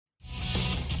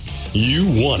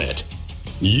You want it.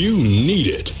 You need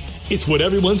it. It's what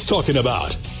everyone's talking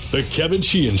about. The Kevin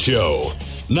Sheehan Show.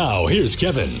 Now, here's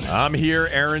Kevin. I'm here.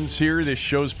 Aaron's here. This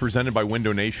show's presented by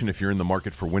Window Nation. If you're in the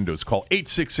market for windows, call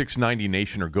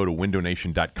 866-90-NATION or go to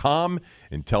windownation.com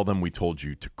and tell them we told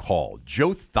you to call.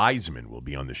 Joe Theismann will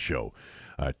be on the show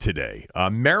today.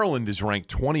 Maryland is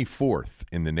ranked 24th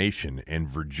in the nation, and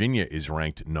Virginia is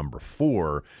ranked number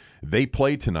 4. They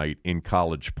play tonight in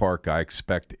College Park. I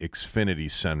expect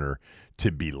Xfinity Center to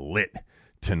be lit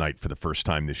tonight for the first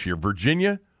time this year.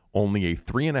 Virginia, only a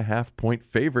 3.5-point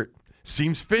favorite.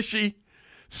 Seems fishy.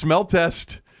 Smell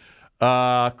test.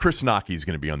 Chris Nockey is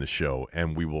going to be on the show,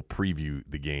 and we will preview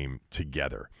the game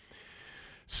together.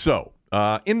 So,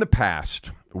 in the past,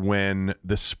 when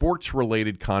the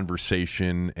sports-related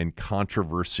conversation and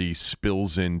controversy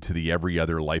spills into the every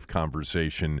other life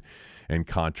conversation and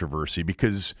controversy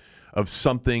because of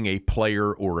something a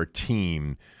player or a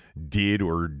team did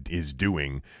or is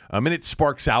doing, and it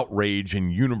sparks outrage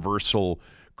and universal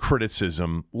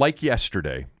criticism, like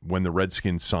yesterday when the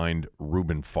Redskins signed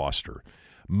Reuben Foster.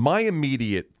 My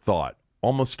immediate thought,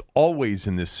 almost always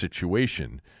in this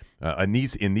situation,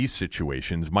 in these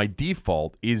situations, my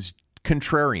default is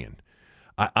contrarian.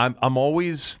 I'm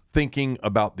always thinking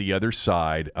about the other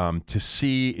side to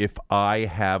see if I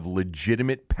have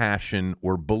legitimate passion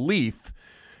or belief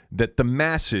that the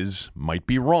masses might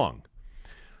be wrong.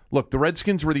 Look, the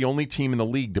Redskins were the only team in the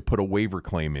league to put a waiver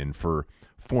claim in for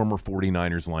former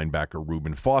 49ers linebacker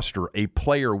Reuben Foster, a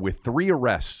player with 3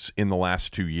 arrests in the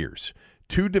last 2 years.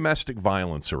 2 domestic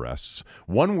violence arrests,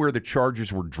 one where the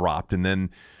charges were dropped, and then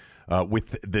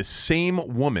with the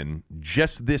same woman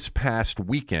just this past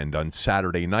weekend on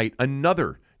Saturday night,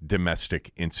 another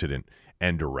domestic incident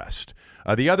and arrest.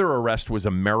 The other arrest was a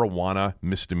marijuana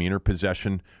misdemeanor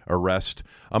possession arrest.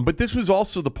 But this was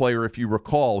also the player, if you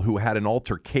recall, who had an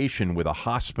altercation with a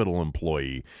hospital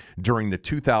employee during the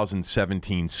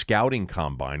 2017 scouting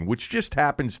combine, which just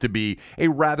happens to be a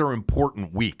rather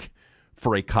important week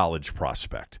for a college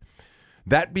prospect.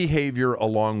 That behavior,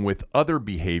 along with other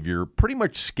behavior, pretty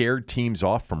much scared teams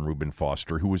off from Reuben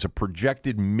Foster, who was a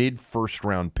projected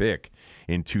mid-first-round pick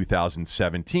in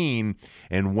 2017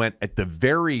 and went at the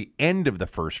very end of the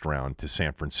first round to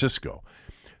San Francisco.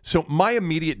 So my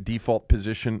immediate default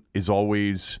position is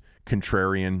always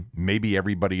contrarian. Maybe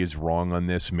everybody is wrong on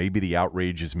this. Maybe the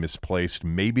outrage is misplaced.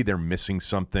 Maybe they're missing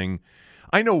something.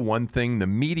 I know one thing. The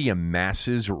media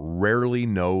masses rarely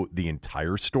know the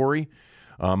entire story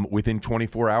within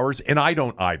 24 hours, and I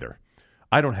don't either.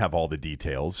 I don't have all the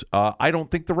details. I don't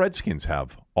think the Redskins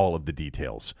have all of the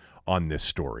details on this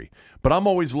story. But I'm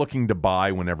always looking to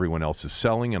buy when everyone else is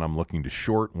selling, and I'm looking to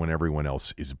short when everyone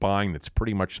else is buying. That's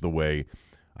pretty much the way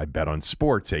I bet on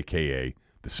sports, a.k.a.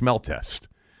 the smell test.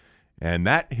 And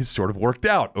that has sort of worked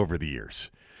out over the years.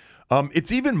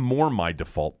 It's even more my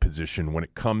default position when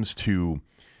it comes to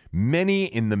many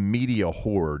in the media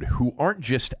horde who aren't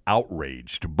just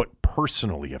outraged, but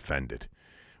personally offended,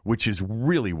 which is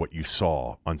really what you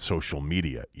saw on social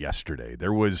media yesterday.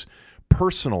 There was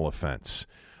personal offense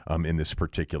in this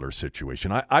particular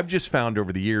situation. I've just found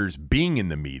over the years, being in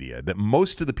the media, that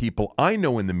most of the people I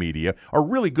know in the media are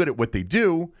really good at what they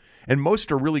do, and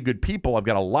most are really good people. I've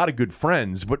got a lot of good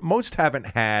friends, but most haven't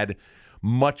had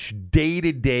much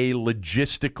day-to-day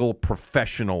logistical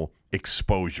professional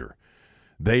exposure.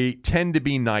 They tend to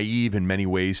be naive in many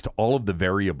ways to all of the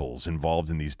variables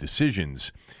involved in these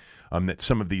decisions that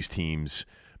some of these teams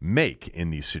make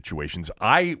in these situations.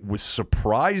 I was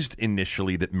surprised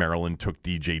initially that Maryland took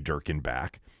DJ Durkin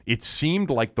back. It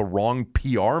seemed like the wrong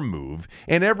PR move,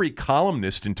 and every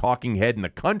columnist and talking head in the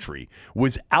country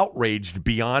was outraged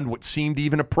beyond what seemed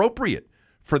even appropriate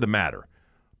for the matter.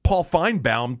 Paul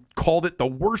Feinbaum called it the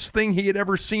worst thing he had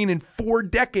ever seen in 4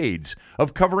 decades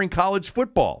of covering college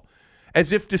football,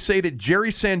 as if to say that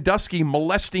Jerry Sandusky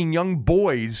molesting young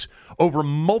boys over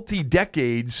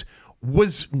multi-decades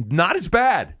was not as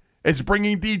bad as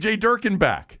bringing DJ Durkin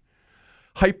back.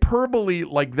 Hyperbole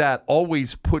like that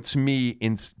always puts me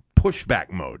in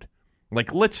pushback mode.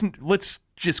 Like, let's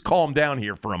just calm down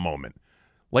here for a moment.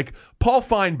 Like, Paul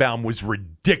Feinbaum was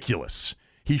ridiculous.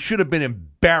 He should have been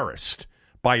embarrassed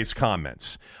by his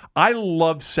comments. I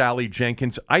love Sally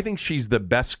Jenkins. I think she's the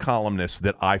best columnist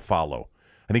that I follow.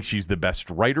 I think she's the best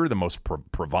writer, the most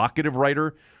provocative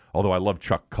writer, although I love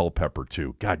Chuck Culpepper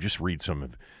too. God, just read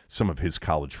some of his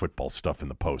college football stuff in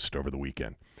the Post over the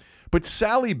weekend. But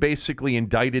Sally basically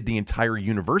indicted the entire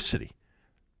university.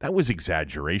 That was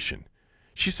exaggeration.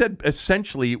 She said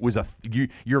essentially it was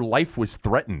your life was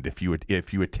threatened if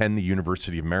you attend the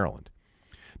University of Maryland.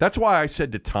 That's why I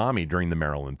said to Tommy during the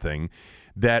Maryland thing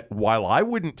that while I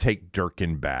wouldn't take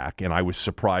Durkin back, and I was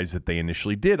surprised that they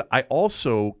initially did, I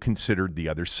also considered the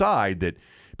other side that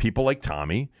people like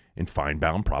Tommy and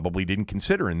Feinbaum probably didn't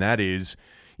consider, and that is,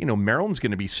 Maryland's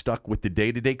going to be stuck with the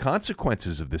day-to-day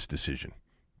consequences of this decision.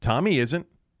 Tommy isn't.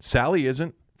 Sally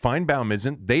isn't. Feinbaum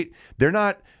isn't. They're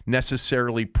not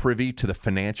necessarily privy to the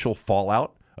financial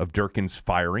fallout of Durkin's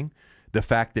firing. The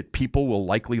fact that people will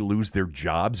likely lose their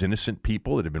jobs, innocent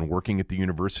people that have been working at the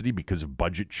university because of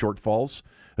budget shortfalls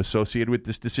associated with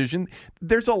this decision.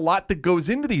 There's a lot that goes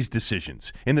into these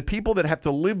decisions. And the people that have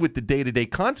to live with the day-to-day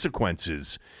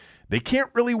consequences, they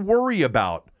can't really worry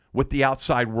about what the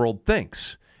outside world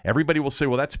thinks. Everybody will say,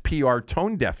 well, that's PR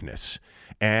tone deafness.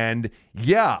 And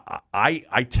yeah,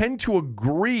 I tend to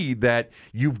agree that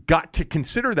you've got to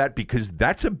consider that because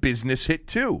that's a business hit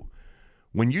too.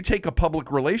 When you take a public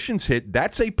relations hit,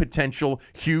 that's a potential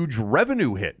huge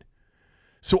revenue hit.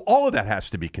 So all of that has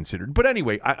to be considered. But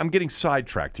anyway, I'm getting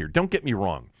sidetracked here. Don't get me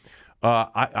wrong.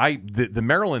 The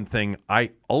Maryland thing,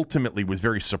 I ultimately was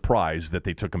very surprised that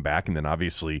they took him back. And then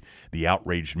obviously the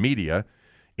outraged media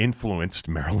influenced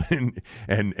Maryland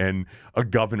and a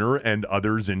governor and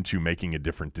others into making a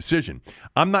different decision.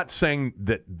 I'm not saying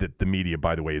that the media,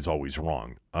 by the way, is always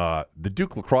wrong. The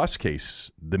Duke lacrosse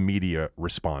case, the media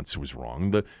response was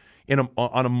wrong.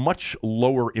 On a much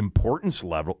lower importance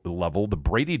level, the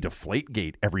Brady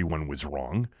Deflategate, everyone was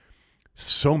wrong.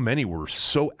 So many were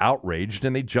so outraged,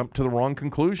 and they jumped to the wrong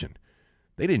conclusion.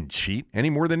 They didn't cheat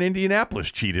any more than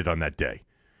Indianapolis cheated on that day.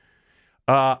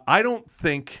 I don't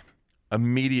think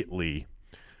immediately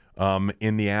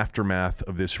in the aftermath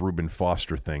of this Reuben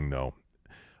Foster thing, though,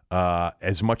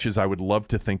 as much as I would love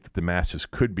to think that the masses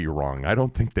could be wrong, I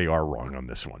don't think they are wrong on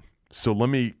this one. So let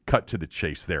me cut to the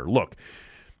chase there. Look,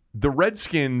 the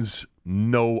Redskins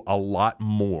know a lot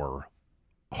more,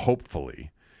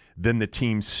 hopefully, than the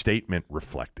team's statement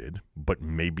reflected, but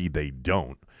maybe they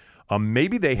don't.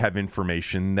 Maybe they have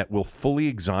information that will fully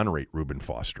exonerate Reuben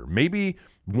Foster. Maybe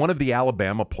one of the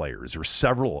Alabama players or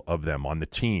several of them on the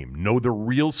team know the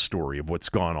real story of what's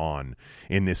gone on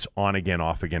in this on-again,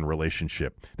 off-again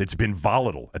relationship that's been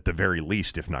volatile at the very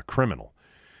least, if not criminal.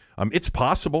 It's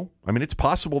possible. It's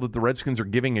possible that the Redskins are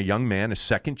giving a young man a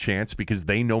second chance because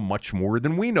they know much more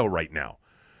than we know right now.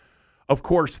 Of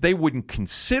course, they wouldn't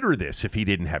consider this if he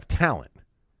didn't have talent.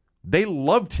 They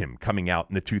loved him coming out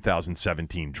in the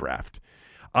 2017 draft.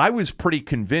 I was pretty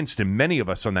convinced, and many of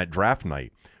us on that draft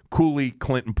night, Cooley,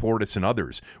 Clinton Portis, and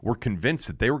others, were convinced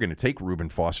that they were going to take Reuben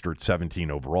Foster at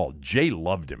 17 overall. Jay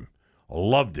loved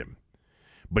him.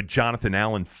 But Jonathan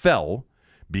Allen fell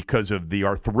because of the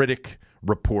arthritic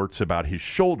reports about his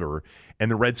shoulder, and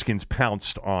the Redskins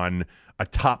pounced on a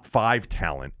top 5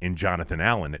 talent in Jonathan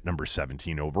Allen at number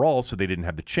 17 overall, so they didn't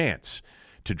have the chance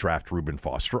to draft Reuben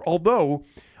Foster. Although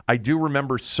I do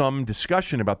remember some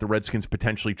discussion about the Redskins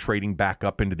potentially trading back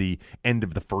up into the end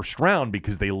of the first round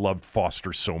because they loved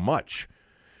Foster so much.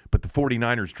 But the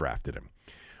 49ers drafted him.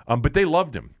 But they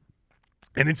loved him.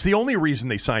 And it's the only reason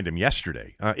they signed him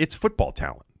yesterday. It's football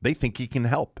talent. They think he can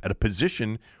help at a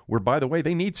position where, by the way,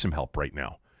 they need some help right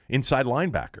now. Inside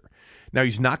linebacker. Now,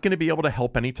 he's not going to be able to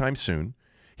help anytime soon.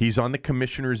 He's on the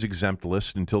commissioner's exempt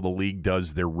list until the league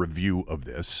does their review of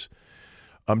this.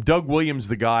 Doug Williams,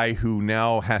 the guy who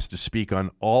now has to speak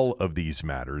on all of these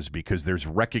matters because there's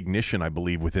recognition, I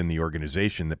believe, within the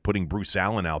organization that putting Bruce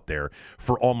Allen out there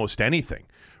for almost anything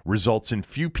results in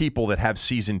few people that have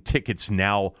season tickets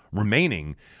now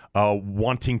remaining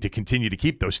wanting to continue to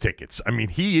keep those tickets.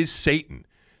 He is Satan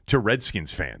to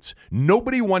Redskins fans.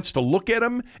 Nobody wants to look at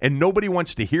him, and nobody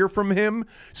wants to hear from him.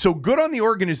 So good on the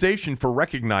organization for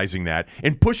recognizing that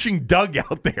and pushing Doug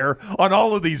out there on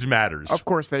all of these matters. Of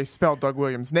course, they spelled Doug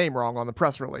Williams' name wrong on the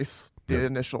press release, the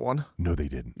initial one. No, they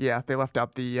didn't. Yeah, they left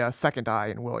out the second I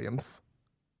in Williams.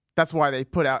 That's why they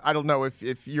put out, I don't know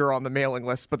if you're on the mailing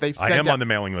list, but they sent I am on the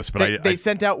mailing list, but they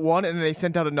sent out one, and then they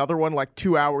sent out another one like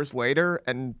 2 hours later,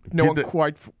 and no one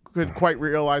could quite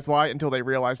realize why until they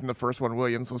realized in the first one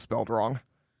Williams was spelled wrong.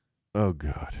 Oh,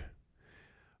 God.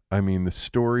 The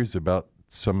stories about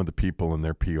some of the people in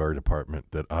their PR department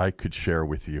that I could share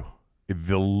with you,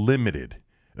 the limited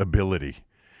ability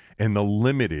and the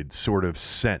limited sort of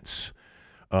sense,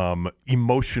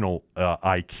 emotional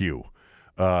IQ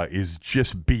is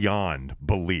just beyond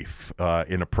belief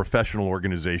in a professional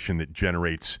organization that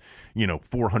generates,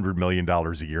 $400 million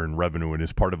a year in revenue and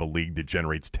is part of a league that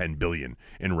generates $10 billion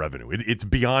in revenue. It's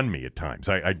beyond me at times.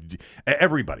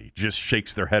 Everybody just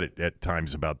shakes their head at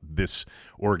times about this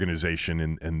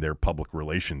organization and their public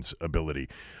relations ability.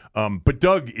 But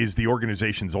Doug is the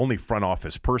organization's only front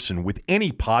office person with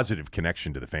any positive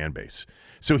connection to the fan base.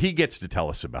 So he gets to tell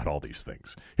us about all these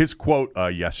things. His quote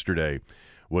yesterday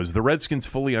was, "The Redskins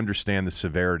fully understand the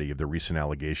severity of the recent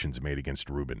allegations made against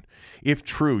Rubin. If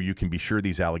true, you can be sure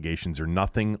these allegations are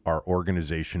nothing our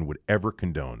organization would ever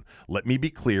condone. Let me be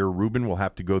clear, Rubin will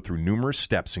have to go through numerous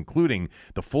steps, including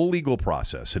the full legal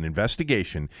process, an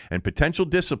investigation, and potential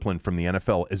discipline from the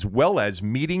NFL, as well as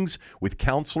meetings with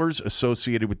counselors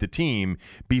associated with the team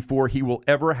before he will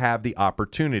ever have the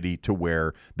opportunity to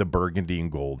wear the burgundy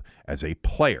and gold as a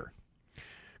player."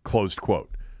 Closed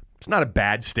quote. It's not a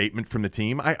bad statement from the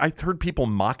team. I heard people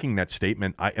mocking that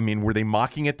statement. I mean, were they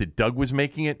mocking it that Doug was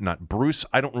making it, not Bruce?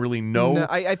 I don't really know. No,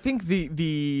 I think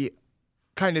the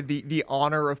kind of the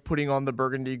honor of putting on the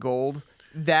burgundy gold,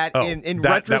 that in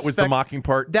retrospect, that was the mocking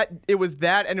part. That it was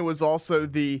that, and it was also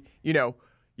the you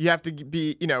have to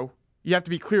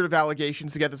be cleared of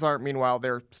allegations to get this art. Meanwhile,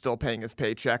 they're still paying his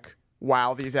paycheck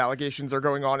while these allegations are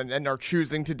going on and are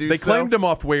choosing to do so. They claimed him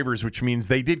off waivers, which means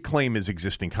they did claim his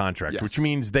existing contract, yes, which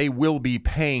means they will be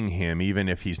paying him even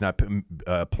if he's not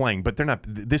playing. But they're not.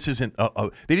 This isn't.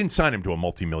 They didn't sign him to a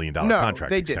multi-million-dollar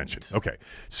contract extension. Didn't. Okay.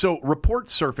 So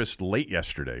reports surfaced late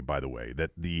yesterday, by the way, that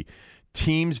the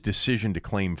team's decision to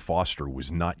claim Foster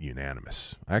was not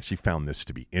unanimous. I actually found this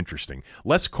to be interesting.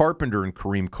 Les Carpenter and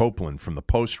Kareem Copeland from the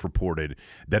Post reported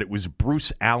that it was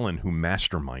Bruce Allen who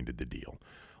masterminded the deal.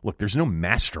 Look, there's no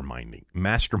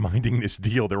masterminding this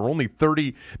deal. There were only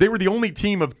 30. They were the only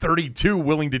team of 32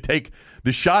 willing to take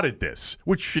the shot at this,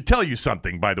 which should tell you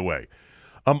something, by the way.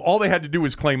 All they had to do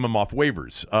was claim him off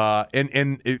waivers.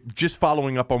 Just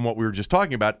following up on what we were just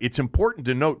talking about, it's important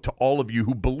to note to all of you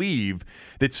who believe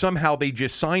that somehow they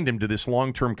just signed him to this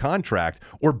long-term contract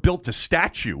or built a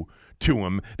statue to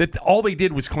him, that all they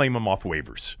did was claim him off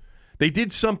waivers. They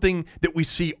did something that we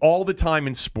see all the time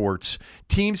in sports,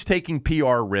 teams taking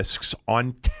PR risks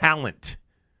on talent.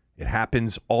 It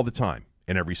happens all the time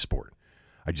in every sport.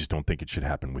 I just don't think it should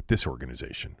happen with this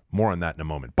organization. More on that in a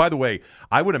moment. By the way,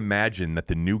 I would imagine that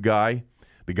the new guy,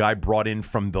 the guy brought in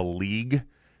from the league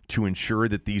to ensure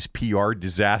that these PR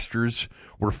disasters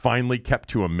were finally kept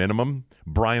to a minimum,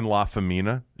 Brian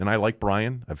LaFemina, and I like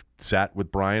Brian. I've sat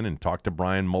with Brian and talked to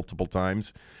Brian multiple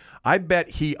times. I bet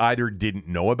he either didn't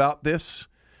know about this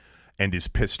and is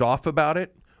pissed off about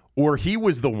it, or he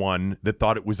was the one that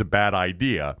thought it was a bad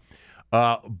idea.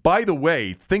 By the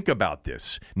way, think about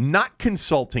this. Not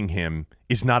consulting him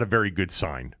is not a very good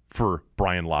sign for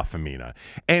Brian LaFemina.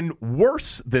 And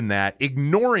worse than that,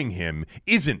 ignoring him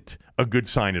isn't a good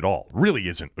sign at all. Really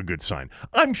isn't a good sign.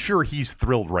 I'm sure he's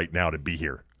thrilled right now to be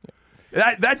here.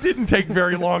 That didn't take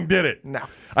very long, did it? No.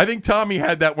 I think Tommy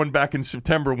had that one back in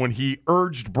September when he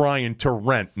urged Brian to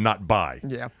rent, not buy.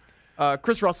 Yeah.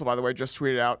 Chris Russell, by the way, just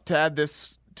tweeted out to add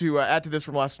to this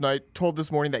from last night, told this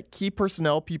morning that key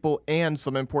personnel people and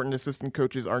some important assistant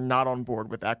coaches are not on board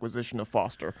with acquisition of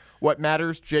Foster. What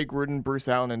matters, Jay Gruden, Bruce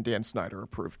Allen, and Dan Snyder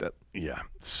approved it. Yeah.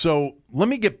 So let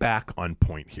me get back on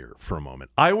point here for a moment.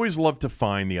 I always love to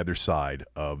find the other side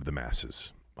of the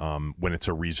masses. When it's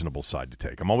a reasonable side to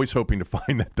take. I'm always hoping to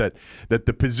find that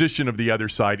the position of the other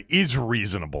side is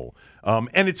reasonable.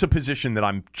 And it's a position that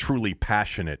I'm truly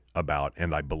passionate about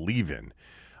and I believe in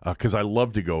because I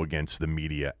love to go against the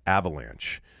media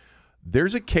avalanche.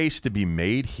 There's a case to be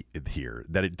made here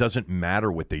that it doesn't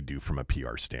matter what they do from a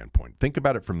PR standpoint. Think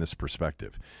about it from this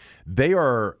perspective. They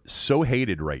are so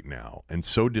hated right now and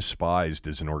so despised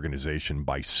as an organization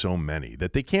by so many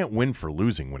that they can't win for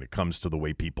losing when it comes to the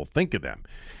way people think of them.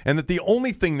 And that the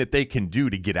only thing that they can do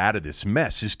to get out of this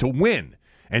mess is to win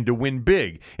and to win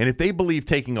big. And if they believe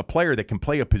taking a player that can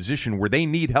play a position where they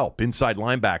need help, inside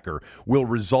linebacker, will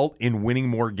result in winning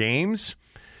more games,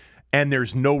 and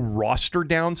there's no roster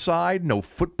downside, no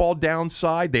football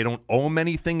downside. They don't owe them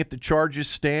anything if the charges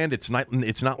stand. It's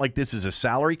not like this is a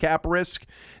salary cap risk.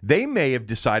 They may have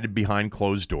decided behind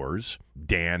closed doors,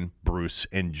 Dan, Bruce,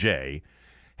 and Jay,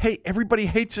 hey, everybody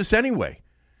hates us anyway.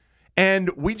 And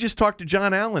we just talked to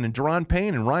John Allen and Deron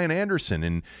Payne and Ryan Anderson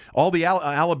and all the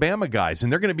Alabama guys, and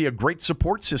they're going to be a great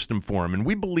support system for him. And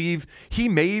we believe he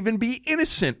may even be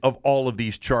innocent of all of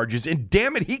these charges. And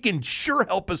damn it, he can sure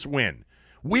help us win.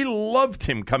 We loved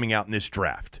him coming out in this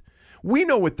draft. We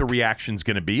know what the reaction's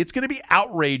going to be. It's going to be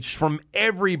outrage from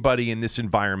everybody in this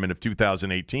environment of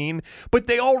 2018, but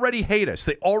they already hate us.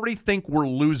 They already think we're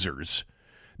losers.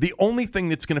 the only thing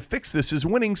that's going to fix this is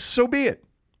winning, so be it.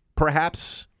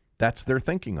 Perhaps that's their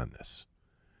thinking on this.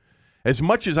 As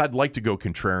much as I'd like to go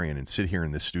contrarian and sit here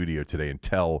in this studio today and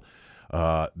tell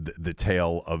the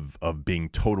tale of being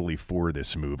totally for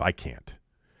this move, I can't.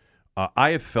 I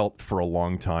have felt for a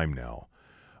long time now,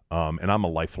 and I'm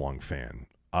a lifelong fan,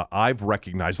 I've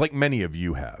recognized, like many of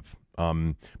you have,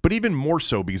 but even more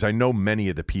so because I know many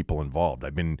of the people involved.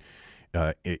 I've been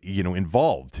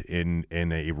involved in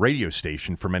a radio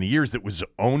station for many years that was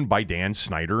owned by Dan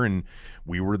Snyder, and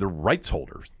we were the rights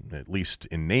holders, at least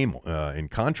in name, in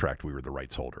contract, we were the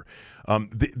rights holder.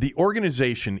 The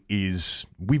organization is,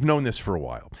 we've known this for a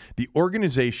while, the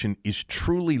organization is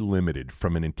truly limited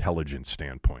from an intelligence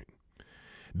standpoint.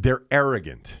 They're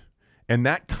arrogant, and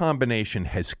that combination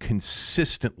has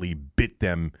consistently bit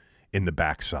them in the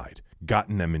backside,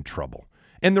 gotten them in trouble.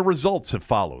 And the results have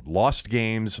followed. Lost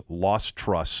games, lost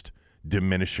trust,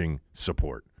 diminishing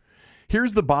support.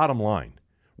 Here's the bottom line.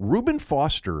 Reuben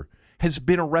Foster has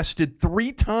been arrested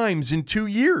 3 times in 2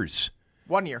 years.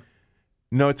 1 year.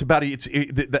 No, it's about...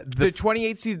 The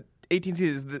 2018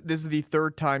 season, this is the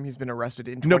 3rd time he's been arrested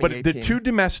in 2018. No, but the 2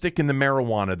 domestic and the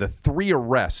marijuana, the 3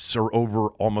 arrests are over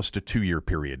almost a 2-year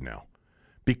period now.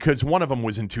 Because one of them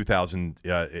was in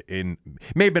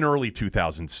may have been early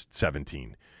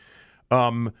 2017.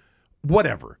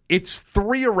 Whatever. It's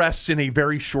 3 arrests in a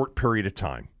very short period of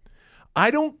time. I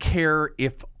don't care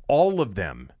if all of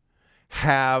them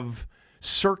have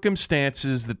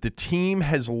circumstances that the team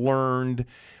has learned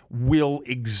will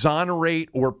exonerate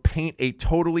or paint a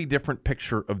totally different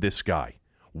picture of this guy.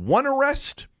 1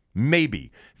 arrest?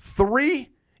 Maybe. 3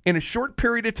 in a short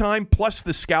period of time, plus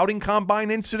the scouting combine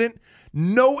incident?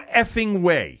 No effing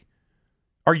way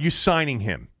are you signing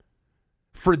him.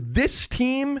 For this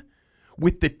team,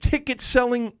 with the ticket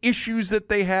selling issues that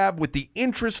they have, with the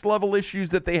interest level issues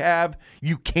that they have,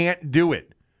 you can't do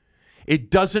it.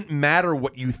 It doesn't matter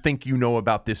what you think you know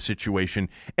about this situation.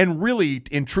 And really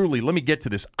and truly, let me get to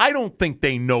this. I don't think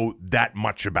they know that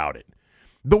much about it.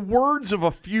 The words of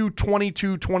a few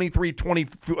 22, 23,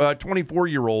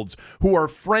 24-year-olds who are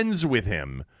friends with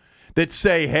him that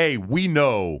say, hey, we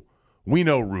know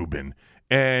Reuben,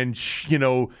 and,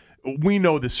 we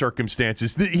know the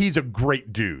circumstances. He's a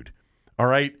great dude. All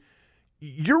right?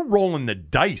 You're rolling the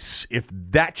dice if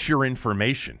that's your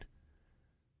information.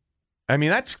 I mean,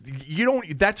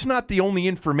 that's not the only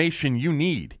information you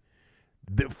need.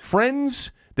 The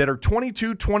friends that are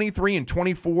 22, 23, and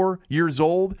 24 years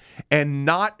old and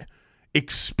not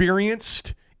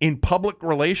experienced in public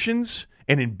relations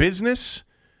and in business,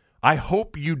 I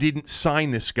hope you didn't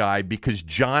sign this guy because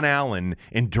John Allen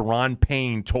and Deron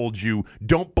Payne told you,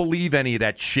 don't believe any of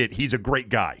that shit. He's a great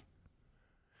guy.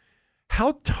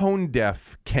 How tone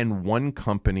deaf can one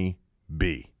company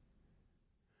be?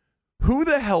 Who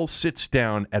the hell sits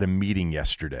down at a meeting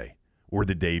yesterday or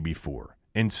the day before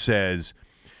and says,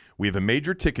 we have a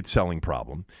major ticket selling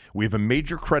problem, we have a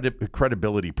major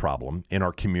credibility problem in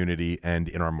our community and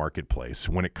in our marketplace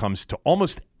when it comes to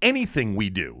almost anything we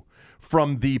do,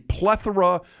 from the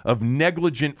plethora of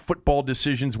negligent football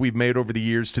decisions we've made over the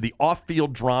years to the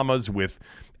off-field dramas with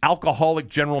alcoholic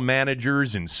general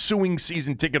managers and suing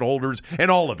season ticket holders and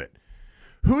all of it.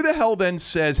 Who the hell then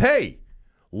says, hey,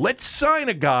 let's sign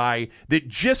a guy that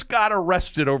just got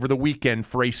arrested over the weekend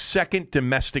for a second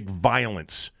domestic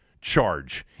violence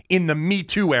charge in the Me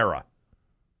Too era?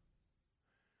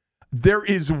 There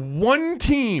is one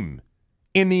team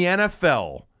in the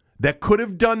NFL that could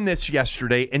have done this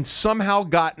yesterday and somehow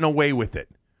gotten away with it.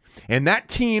 And that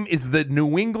team is the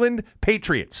New England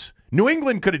Patriots. New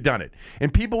England could have done it.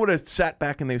 And people would have sat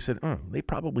back and they said, they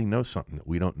probably know something that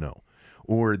we don't know.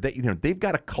 Or they've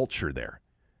got a culture there.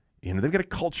 They've got a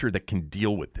culture that can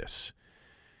deal with this.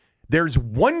 There's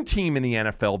one team in the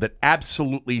NFL that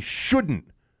absolutely shouldn't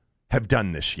have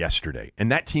done this yesterday.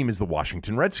 And that team is the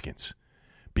Washington Redskins.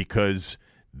 Because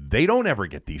they don't ever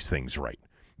get these things right.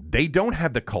 They don't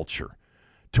have the culture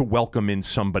to welcome in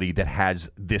somebody that has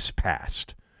this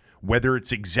past, whether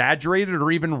it's exaggerated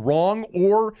or even wrong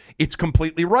or it's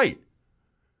completely right.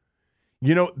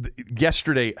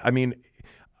 Yesterday,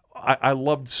 I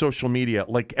loved social media.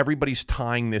 Like, everybody's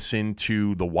tying this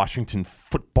into the Washington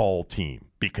football team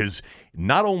because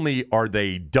not only are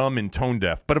they dumb and tone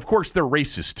deaf, but of course they're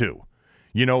racist too.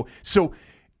 So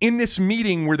in this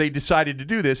meeting where they decided to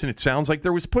do this, and it sounds like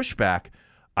there was pushback,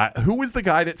 who was the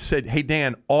guy that said, hey,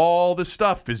 Dan, all the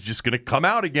stuff is just going to come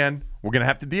out again. We're going to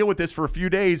have to deal with this for a few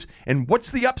days. And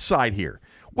what's the upside here?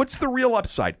 What's the real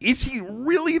upside? Is he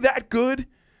really that good?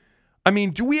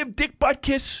 Do we have Dick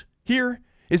Butkus here?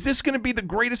 Is this going to be the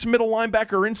greatest middle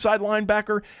linebacker or inside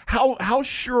linebacker? How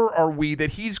sure are we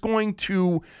that he's going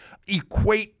to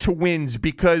equate to wins,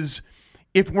 because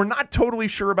if we're not totally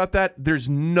sure about that, there's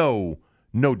no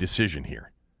decision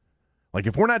here. Like,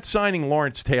 if we're not signing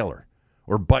Lawrence Taylor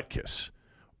or Butkus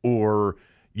or,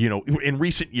 in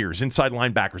recent years, inside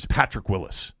linebackers, Patrick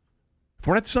Willis, if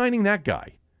we're not signing that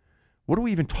guy, what are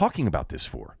we even talking about this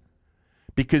for?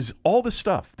 Because all the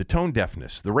stuff, the tone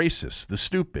deafness, the racist, the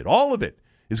stupid, all of it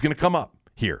is going to come up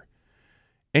here.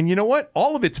 And you know what?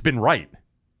 All of it's been right.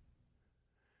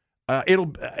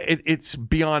 It's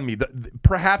beyond me.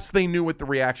 Perhaps they knew what the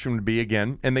reaction would be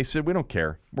again, and they said, "We don't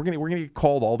care. We're gonna get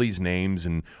called all these names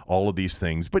and all of these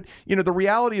things." But the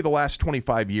reality of the last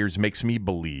 25 years makes me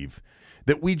believe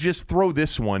that we just throw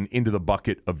this one into the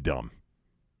bucket of dumb.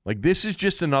 Like, this is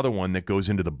just another one that goes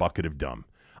into the bucket of dumb.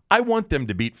 I want them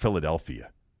to beat Philadelphia.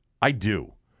 I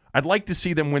do. I'd like to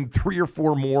see them win 3 or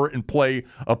 4 more and play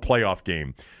a playoff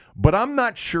game. But I'm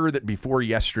not sure that before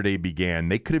yesterday began,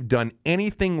 they could have done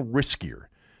anything riskier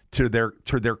to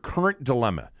their current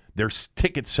dilemma, their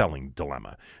ticket selling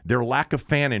dilemma, their lack of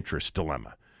fan interest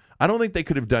dilemma. I don't think they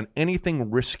could have done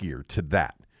anything riskier to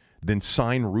that than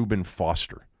sign Reuben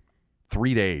Foster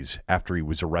 3 days after he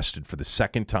was arrested for the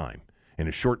second time in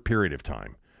a short period of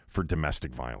time for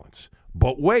domestic violence.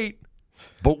 But wait,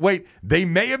 they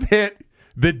may have hit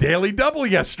the daily double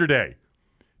yesterday.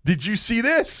 Did you see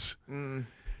this?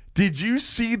 Did you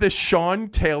see the Sean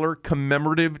Taylor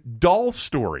commemorative doll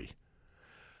story?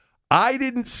 I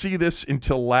didn't see this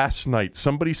until last night.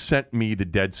 Somebody sent me the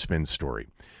Deadspin story.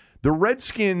 The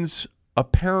Redskins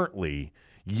apparently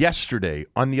yesterday,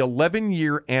 on the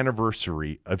 11-year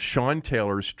anniversary of Sean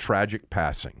Taylor's tragic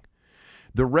passing,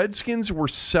 the Redskins were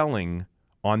selling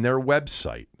on their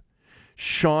website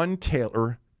Sean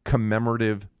Taylor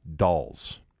commemorative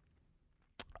dolls.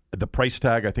 The price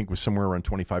tag, I think, was somewhere around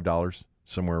 $25.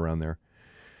 Somewhere around there.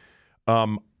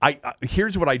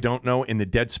 Here's what I don't know, and the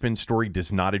Deadspin story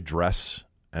does not address,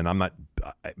 and I'm not.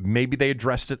 Maybe they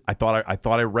addressed it. I thought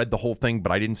I read the whole thing,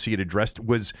 but I didn't see it addressed.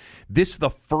 Was this the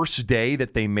first day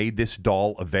that they made this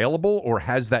doll available, or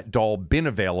has that doll been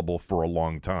available for a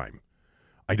long time?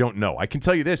 I don't know. I can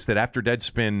tell you this: that after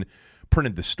Deadspin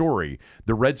printed the story,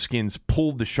 the Redskins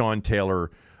pulled the Sean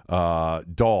Taylor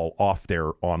doll off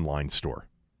their online store.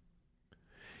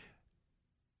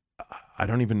 I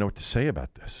don't even know what to say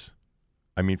about this.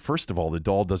 I mean, first of all, the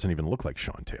doll doesn't even look like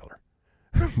Sean Taylor.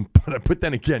 but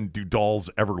then again, do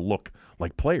dolls ever look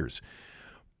like players?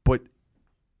 But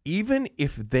even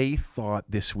if they thought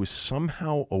this was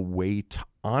somehow a way to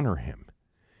honor him,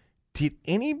 did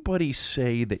anybody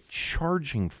say that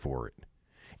charging for it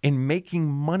and making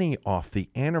money off the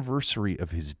anniversary of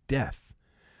his death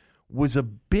was a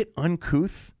bit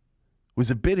uncouth, was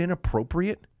a bit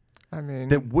inappropriate? I mean,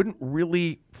 that wouldn't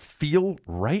really feel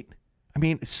right? I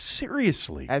mean,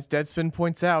 seriously. As Deadspin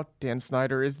points out, Dan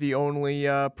Snyder is the only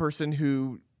person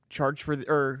who charged for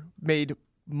or made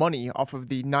money off of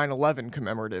the 9/11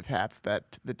 commemorative hats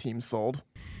that the team sold.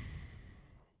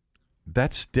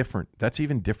 That's different. That's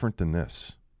even different than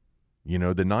this. The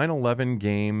 9/11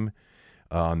 game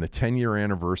on the 10-year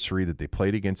anniversary that they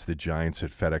played against the Giants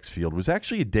at FedEx Field was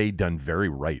actually a day done very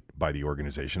right by the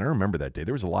organization. I remember that day.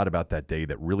 There was a lot about that day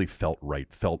that really felt right,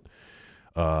 felt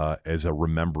as a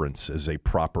remembrance, as a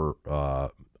proper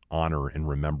honor and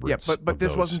remembrance. Yeah, but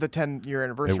this wasn't the 10-year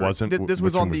anniversary. It wasn't? This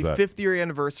was on the 5th-year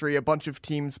anniversary. A bunch of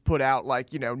teams put out,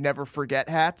 never forget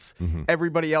hats. Mm-hmm.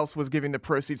 Everybody else was giving the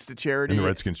proceeds to charity. And the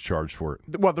Redskins charged for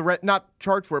it. Well, not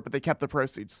charged for it, but they kept the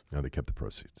proceeds. No, they kept the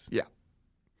proceeds. Yeah.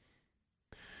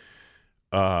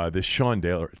 This Sean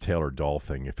Taylor doll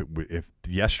thing, if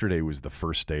yesterday was the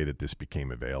first day that this became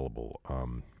available,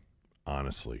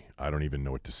 honestly, I don't even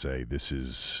know what to say.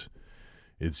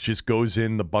 It just goes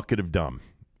in the bucket of dumb.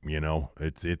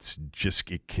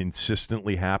 It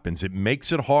consistently happens. It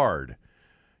makes it hard.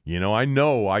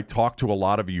 I talk to a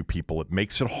lot of you people. It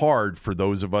makes it hard for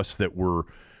those of us that were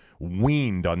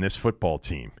weaned on this football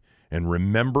team and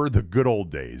remember the good old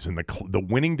days and the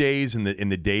winning days and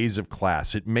the days of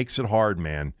class. It makes it hard,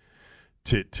 man,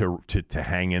 to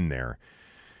hang in there.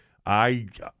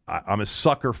 I'm a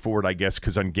sucker for it, I guess,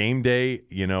 because on game day,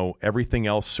 everything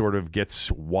else sort of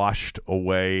gets washed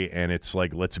away, and it's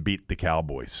like, let's beat the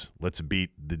Cowboys. Let's beat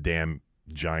the damn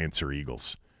Giants or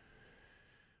Eagles.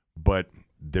 But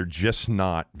they're just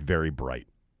not very bright.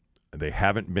 They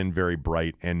haven't been very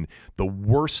bright, and the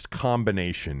worst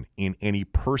combination in any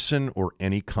person or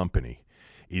any company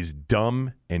is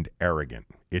dumb and arrogant.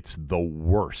 It's the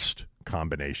worst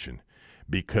combination.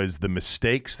 Because the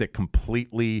mistakes that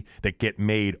get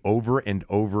made over and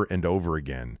over and over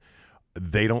again,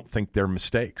 they don't think they're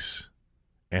mistakes.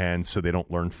 And so they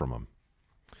don't learn from them.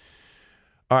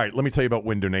 All right, let me tell you about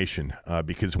Window Nation,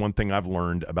 because one thing I've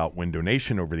learned about Window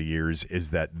Nation over the years is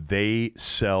that they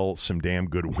sell some damn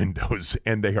good windows,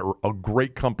 and they are a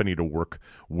great company to work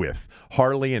with.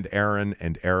 Harley and Aaron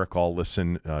and Eric all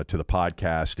listen to the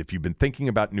podcast. If you've been thinking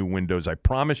about new windows, I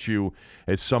promise you,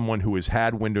 as someone who has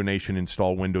had Window Nation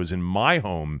install windows in my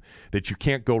home, that you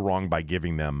can't go wrong by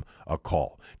giving them a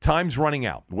call. Time's running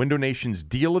out. Window Nation's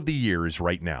deal of the year is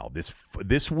right now.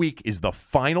 This week is the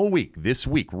final week. This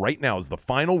week, right now, is the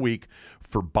final week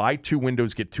for buy 2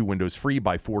 windows, get 2 windows free,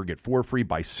 buy 4, get 4 free,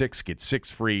 buy 6, get 6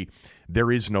 free.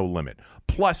 There is no limit.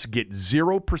 Plus, get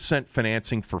 0%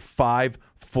 financing for 5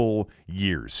 full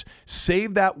years.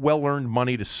 Save that well-earned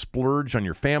money to splurge on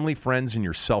your family, friends, and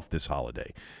yourself this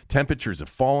holiday. Temperatures have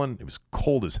fallen. It was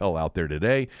cold as hell out there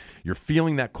today. You're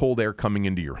feeling that cold air coming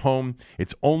into your home.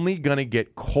 It's only going to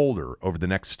get colder over the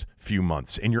next few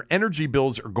months, and your energy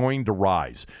bills are going to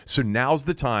rise. So now's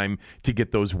the time to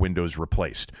get those windows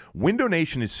replaced. Window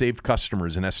Nation has saved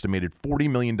customers an estimated $40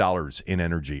 million in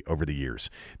energy over the years.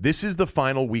 This is the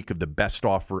final week of the best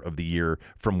offer of the year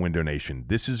from Window Nation.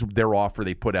 This is their offer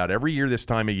they put out every year this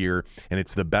time of year, and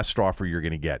it's the best offer you're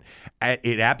going to get.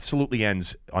 It absolutely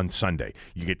ends on Sunday.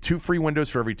 You get 2 free windows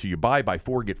for every 2 you buy. Buy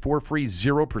 4, get 4 free,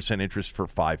 0% interest for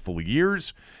 5 full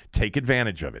years. Take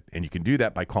advantage of it, and you can do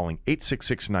that by calling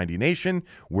 866-90-NATION,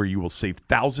 where you will save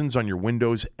thousands on your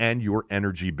windows and your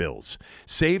energy bills.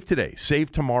 Save today,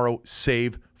 save tomorrow,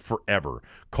 save forever.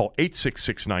 Call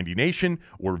 866-90-NATION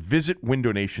or visit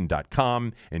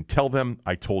windownation.com and tell them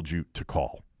I told you to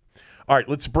call. All right,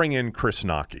 let's bring in Chris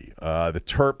Nockey. The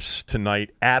Terps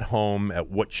tonight at home at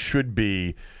what should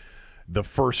be the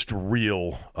first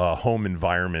real home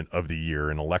environment of the year,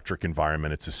 an electric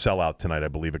environment. It's a sellout tonight, I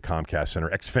believe, at Comcast Center,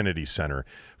 Xfinity Center,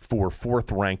 for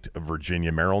 4th-ranked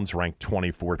Virginia. Maryland's ranked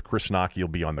 24th. Chris Nockey will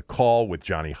be on the call with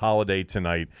Johnny Holiday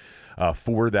tonight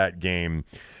for that game.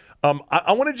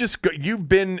 I want to just go. You've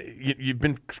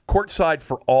been courtside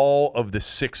for all of the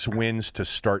 6 wins to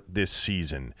start this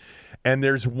season. And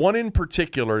there's one in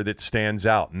particular that stands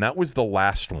out, and that was the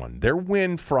last one. Their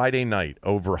win Friday night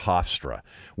over Hofstra,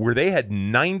 where they had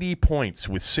 90 points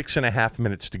with 6.5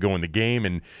 minutes to go in the game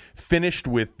and finished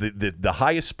with the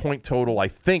highest point total, I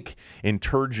think, in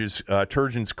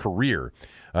Turgeon's career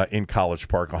in College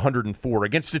Park, 104,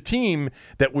 against a team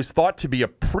that was thought to be a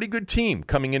pretty good team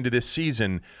coming into this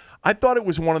season. I thought it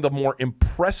was one of the more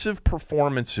impressive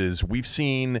performances we've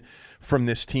seen from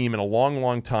this team in a long,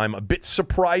 long time. A bit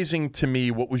surprising to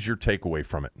me. What was your takeaway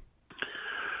from it?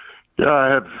 Yeah, I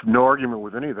have no argument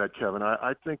with any of that, Kevin.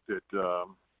 I think that,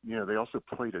 they also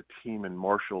played a team in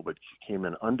Marshall that came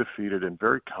in undefeated and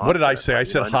very confident. What did I say? I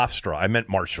said Hofstra. I meant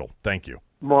Marshall. Thank you.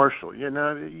 Marshall.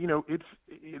 Yeah,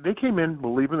 they came in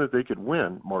believing that they could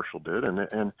win. Marshall did,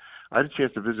 and I had a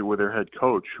chance to visit with their head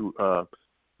coach, who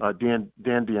Dan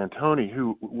D'Antoni,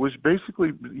 who was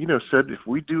basically, said if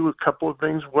we do a couple of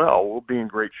things well, we'll be in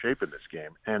great shape in this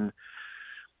game. And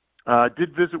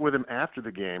did visit with him after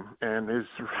the game, and his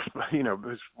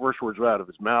first words out of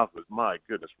his mouth was, "My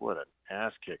goodness, what an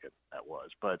ass kicking that was."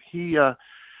 But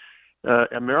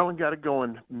and Maryland got it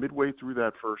going midway through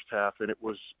that first half, and it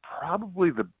was probably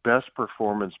the best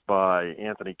performance by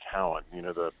Anthony Cowan,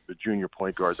 the junior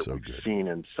point guard that we've seen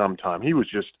in some time. He was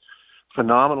just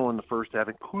phenomenal in the first half,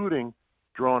 including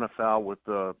drawing a foul with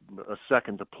a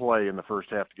second to play in the first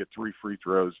half to get 3 free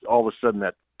throws. All of a sudden,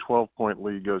 that 12-point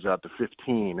lead goes out to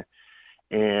 15,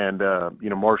 and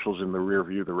Marshall's in the rear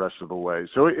view the rest of the way.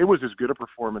 So it was as good a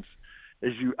performance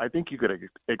as I think you could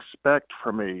expect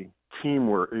from a team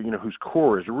where whose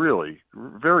core is really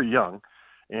very young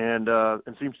and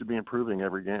seems to be improving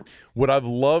every game. What I've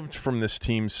loved from this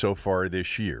team so far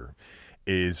this year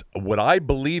is what I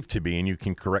believe to be, and you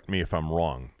can correct me if I'm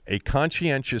wrong, a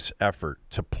conscientious effort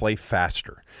to play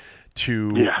faster,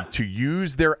 to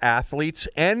use their athletes,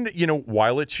 and,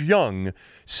 while it's young,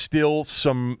 still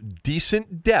some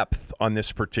decent depth on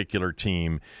this particular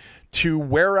team, to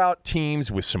wear out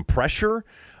teams with some pressure,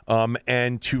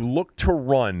 and to look to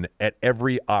run at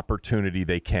every opportunity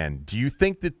they can. Do you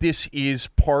think that this is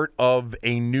part of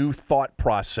a new thought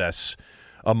process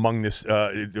among this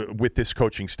with this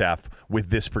coaching staff, with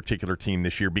this particular team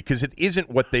this year, because it isn't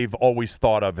what they've always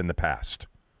thought of in the past?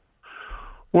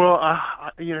 Well, I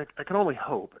can only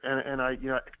hope, and I've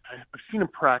seen him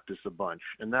practice a bunch,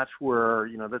 and that's where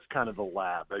that's kind of the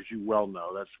lab, as you well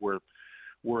know. That's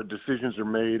where decisions are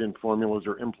made and formulas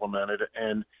are implemented,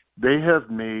 and they have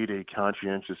made a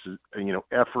conscientious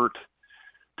effort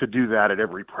to do that at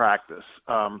every practice.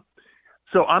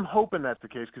 So I'm hoping that's the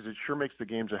case, because it sure makes the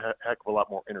games a heck of a lot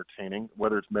more entertaining,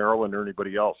 whether it's Maryland or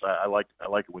anybody else. I like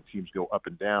it when teams go up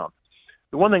and down.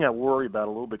 The one thing I worry about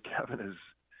a little bit, Kevin, is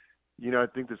I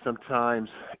think that sometimes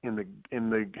in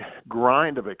the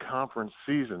grind of a conference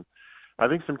season, I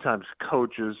think sometimes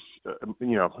coaches,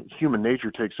 human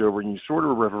nature takes over and you sort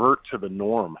of revert to the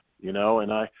norm,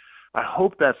 and I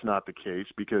hope that's not the case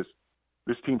because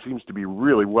this team seems to be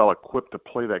really well equipped to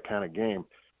play that kind of game.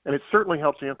 And it certainly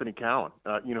helps Anthony Cowan,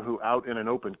 who out in an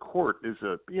open court is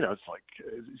it's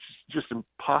just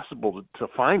impossible to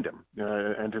find him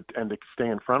and to stay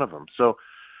in front of him. So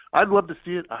I'd love to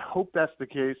see it. I hope that's the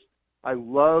case. I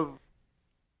love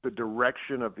the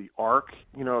direction of the arc,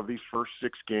 of these first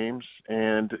 6 games.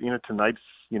 And, tonight's,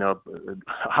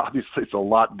 obviously it's a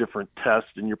lot different test,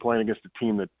 and you're playing against a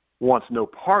team that wants no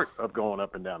part of going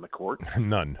up and down the court.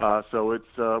 None. So it's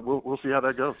we'll see how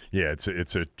that goes. Yeah,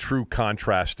 it's a true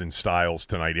contrast in styles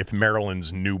tonight. If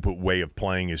Maryland's new way of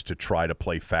playing is to try to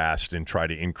play fast and try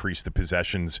to increase the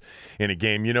possessions in a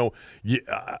game,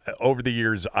 over the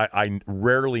years, I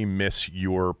rarely miss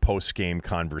your post-game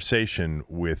conversation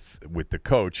with the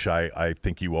coach. I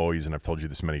think you always, and I've told you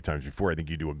this many times before, I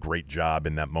think you do a great job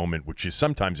in that moment, which is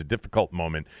sometimes a difficult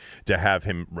moment to have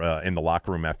him in the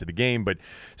locker room after the game, but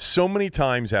so many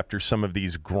times after some of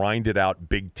these grinded out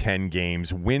Big Ten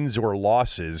games, wins or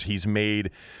losses, he's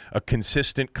made a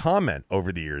consistent comment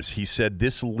over the years. He said,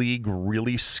 this league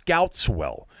really scouts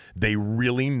well. They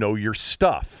really know your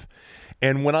stuff.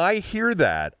 And when I hear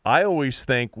that, I always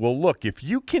think, well, look, if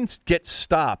you can get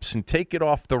stops and take it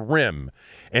off the rim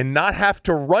and not have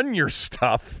to run your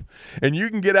stuff and you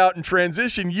can get out in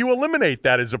transition, you eliminate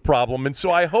that as a problem. And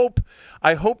so I hope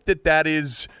that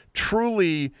is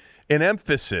truly an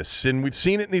emphasis, and we've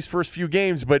seen it in these first few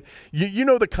games, but you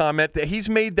know the comment that he's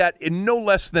made that in no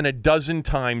less than a dozen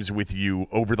times with you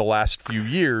over the last few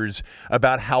years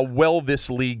about how well this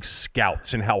league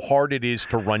scouts and how hard it is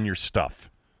to run your stuff.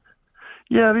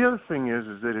 Yeah, the other thing is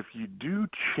that if you do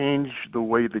change the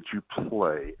way that you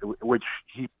play, which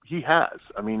he has,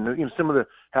 I mean, some of the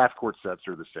half-court sets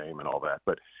are the same and all that,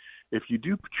 but if you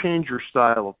do change your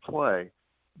style of play,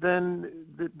 then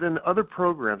other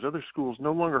programs, other schools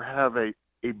no longer have a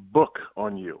book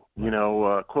on you,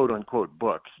 quote unquote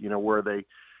book, where they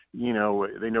know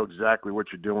exactly what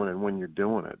you're doing and when you're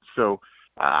doing it. So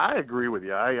I agree with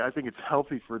you. I think it's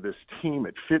healthy for this team.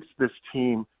 It fits this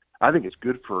team. I think it's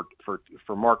good for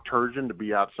Mark Turgeon to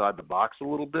be outside the box a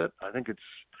little bit. I think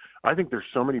there's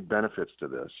so many benefits to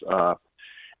this.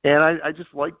 And I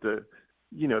just like the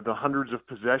hundreds of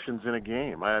possessions in a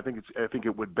game. I think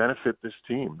it would benefit this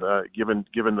team, given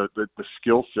the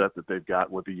skill set that they've got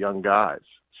with the young guys.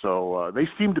 So they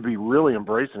seem to be really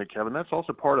embracing it, Kevin. That's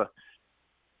also part of,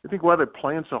 I think, why they're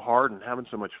playing so hard and having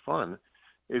so much fun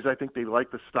is I think they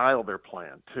like the style they're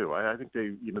playing too. I think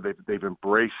they've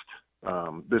embraced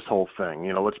this whole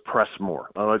thing. Let's press more.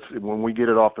 When we get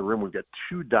it off the rim, we've got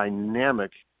 2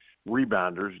 dynamic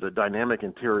rebounders, the dynamic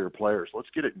interior players. Let's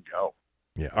get it and go.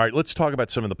 Yeah. All right, let's talk about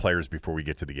some of the players before we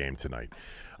get to the game tonight.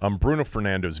 Bruno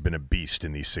Fernando's been a beast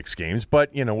in these 6 games, but,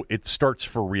 it starts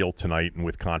for real tonight and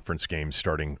with conference games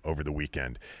starting over the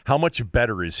weekend. How much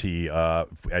better is he,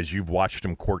 as you've watched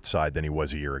him courtside, than he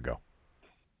was a year ago?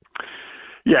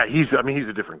 Yeah, he's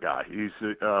a different guy. He's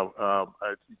a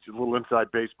little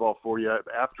inside baseball for you.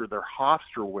 After their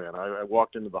Hofstra win, I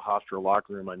walked into the Hofstra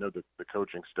locker room. I know the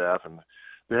coaching staff, and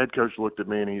the head coach looked at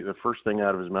me, and the first thing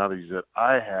out of his mouth, he said,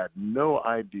 I had no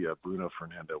idea Bruno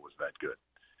Fernando was that good.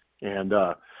 And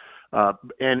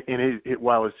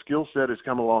while his skill set has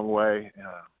come a long way,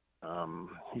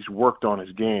 he's worked on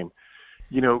his game.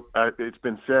 It's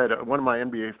been said, one of my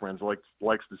NBA friends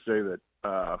likes to say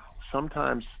that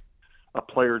sometimes a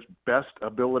player's best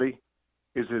ability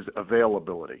is his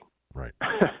availability. Right.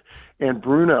 And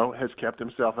Bruno has kept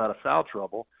himself out of foul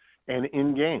trouble, and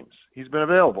in games, he's been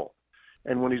available.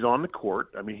 And when he's on the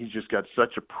court, he's just got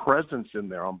such a presence in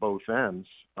there on both ends.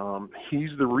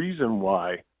 He's the reason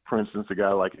why, for instance, a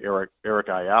guy like Eric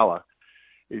Ayala,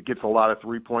 it gets a lot of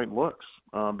 3-point looks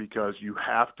because you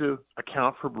have to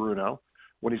account for Bruno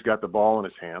when he's got the ball in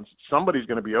his hands. Somebody's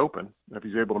going to be open if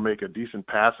he's able to make a decent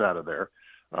pass out of there.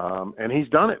 And he's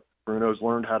done it. Bruno's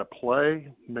learned how to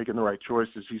play, making the right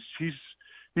choices.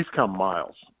 He's come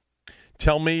miles.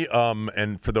 Tell me,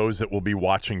 and for those that will be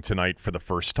watching tonight for the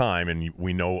first time, and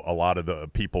we know a lot of the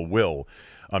people will,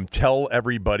 tell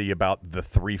everybody about the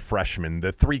 3 freshmen,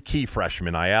 the 3 key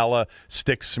freshmen, Ayala,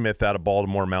 Stick-Smith out of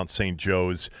Baltimore, Mount St.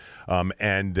 Joe's,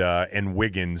 and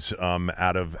Wiggins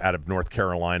out of North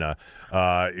Carolina.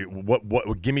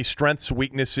 Give me strengths,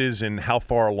 weaknesses, and how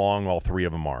far along all 3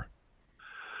 of them are.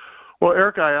 Well,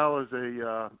 Eric Ayala is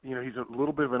he's a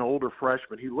little bit of an older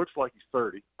freshman. He looks like he's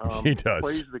 30. He does. He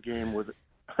plays the game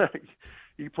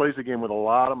with a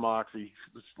lot of moxie.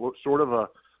 He's sort of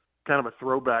kind of a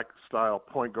throwback style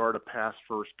point guard, a pass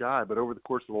first guy. But over the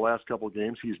course of the last couple of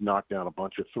games, he's knocked down a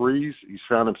bunch of threes. He's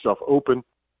found himself open.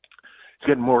 He's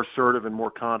getting more assertive and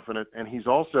more confident. And he's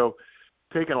also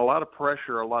taken a lot of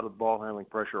pressure, a lot of ball handling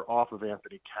pressure off of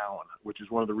Anthony Cowan, which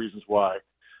is one of the reasons why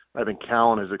I think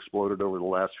Cowan has exploded over the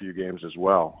last few games as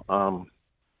well.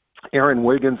 Aaron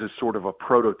Wiggins is sort of a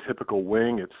prototypical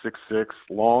wing at 6'6",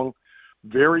 long,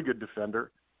 very good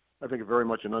defender. I think very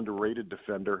much an underrated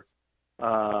defender.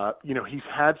 He's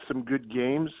had some good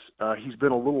games. He's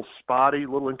been a little spotty, a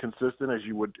little inconsistent, as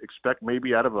you would expect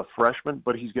maybe out of a freshman,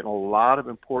 but he's getting a lot of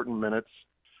important minutes.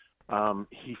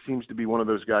 He seems to be one of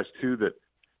those guys, too, that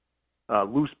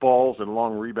loose balls and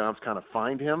long rebounds kind of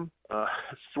find him.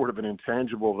 Sort of an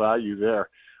intangible value there.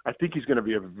 I think he's going to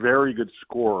be a very good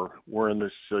scorer wearing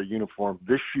this uniform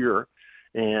this year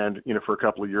and, for a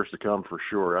couple of years to come for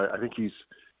sure. I think he's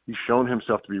shown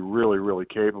himself to be really, really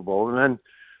capable. And then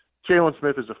Jalen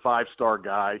Smith is a five-star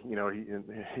guy.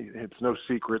 It's no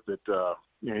secret that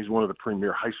he's one of the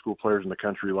premier high school players in the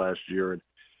country last year, and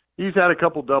he's had a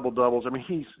couple double-doubles. I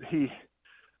mean,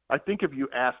 I think if you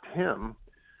asked him,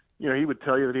 he would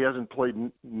tell you that he hasn't played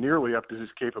nearly up to his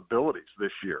capabilities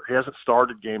this year. He hasn't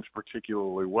started games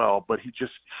particularly well, but he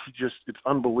just it's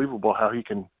unbelievable how he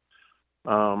can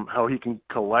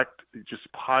collect, just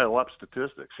pile up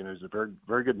statistics. He's a very,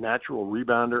 very good natural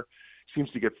rebounder.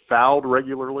 Seems to get fouled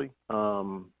regularly.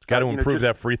 Got to improve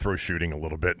that free throw shooting a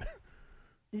little bit.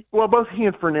 Well, both he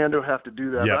and Fernando have to do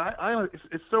that. Yep. But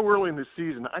it's so early in the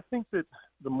season. I think that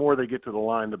the more they get to the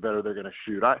line, the better they're going to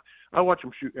shoot. I watch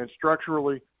them shoot, and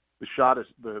structurally, the shot is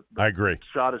I agree.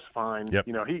 Shot is fine. Yep.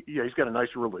 He's got a nice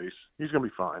release. He's going to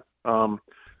be fine.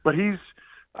 But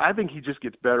I think he just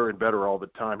gets better and better all the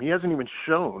time. He hasn't even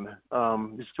shown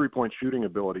his 3-point shooting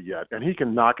ability yet, and he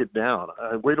can knock it down.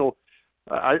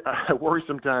 I worry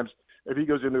sometimes if he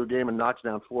goes into a game and knocks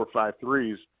down 4 or 5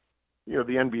 threes, the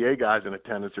NBA guys in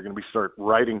attendance are going to start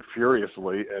writing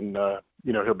furiously, and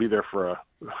he'll be there for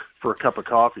a cup of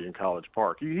coffee in College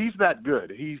Park. He's that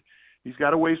good. He's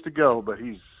got a ways to go, but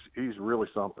he's really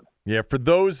something. Yeah, for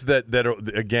those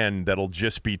that'll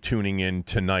just be tuning in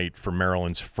tonight for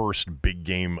Maryland's first big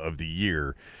game of the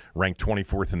year, ranked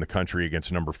 24th in the country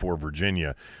against number 4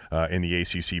 Virginia in the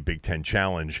ACC Big Ten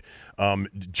Challenge.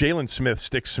 Jalen Smith,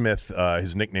 Stick Smith,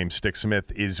 his nickname Stick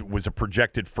Smith, was a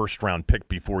projected first-round pick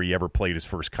before he ever played his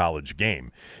first college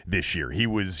game this year. He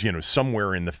was,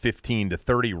 somewhere in the 15 to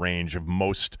 30 range of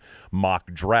most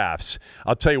mock drafts.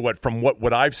 I'll tell you what, from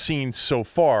what I've seen so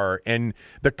far, and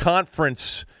the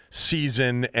conference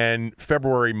season and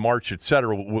February, March,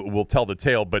 etc. will tell the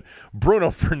tale, but Bruno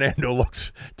Fernando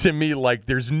looks to me like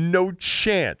there's no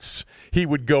chance he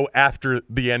would go after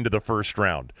the end of the first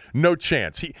round. No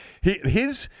chance.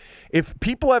 If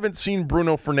people haven't seen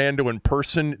Bruno Fernando in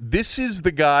person, this is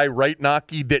the guy, right,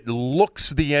 Naki, that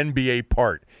looks the NBA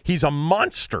part. He's a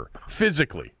monster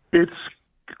physically. It's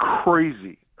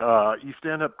crazy. You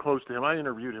stand up close to him. I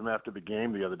interviewed him after the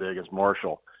game the other day against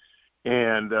Marshall.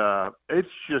 And it's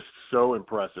just so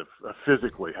impressive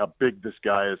physically how big this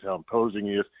guy is, how imposing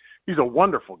he is. He's a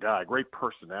wonderful guy, great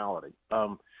personality.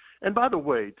 And by the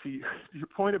way, to your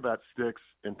point about Sticks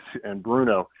and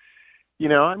Bruno,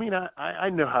 I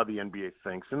know how the NBA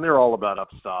thinks, and they're all about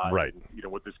upside. Right.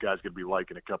 And, what this guy's going to be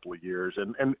like in a couple of years.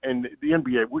 And the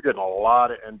NBA, we're getting a lot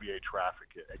of NBA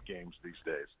traffic at games these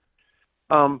days.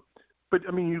 But,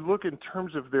 you look in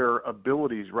terms of their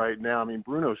abilities right now.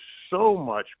 Bruno's so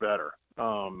much better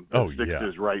than Sticks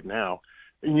is right now.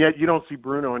 And yet you don't see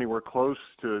Bruno anywhere close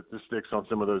to the Sticks on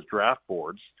some of those draft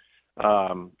boards.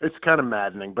 It's kind of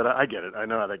maddening, but I get it. I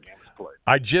know how that game is played.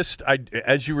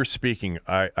 As you were speaking,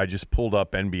 I just pulled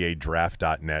up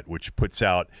NBADraft.net, which puts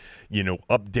out,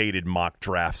 updated mock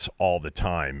drafts all the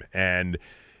time. And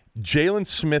Jalen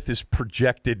Smith is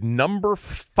projected number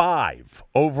 5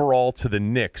 overall to the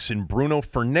Knicks, and Bruno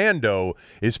Fernando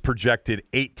is projected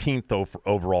 18th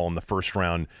overall in the first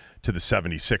round to the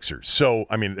 76ers. So,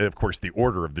 of course, the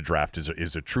order of the draft is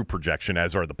a true projection,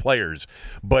 as are the players,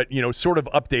 but, sort of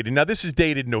updated. Now, this is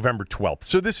dated November 12th,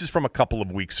 so this is from a couple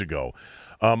of weeks ago.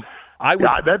 That's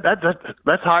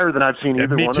higher than I've seen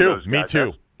either one of those guys. Me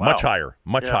too. Wow.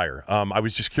 Much higher. I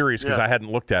was just curious because I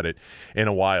hadn't looked at it in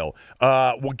a while.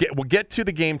 We'll get to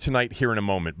the game tonight here in a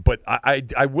moment, but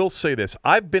I will say this.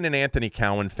 I've been an Anthony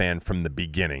Cowan fan from the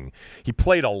beginning. He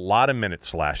played a lot of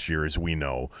minutes last year, as we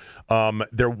know.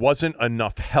 There wasn't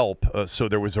enough help, so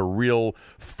there was a real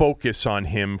focus on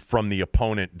him from the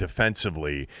opponent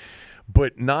defensively.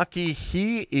 But Naki,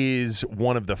 he is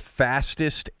one of the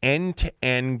fastest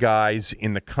end-to-end guys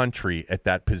in the country at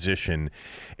that position.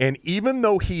 And even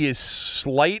though he is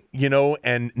slight,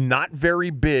 and not very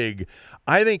big,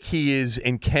 I think he is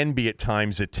and can be at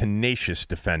times a tenacious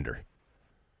defender.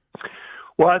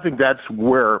 Well, I think that's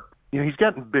where he's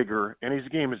gotten bigger and his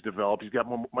game has developed. He's got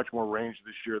much more range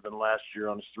this year than last year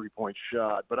on his three-point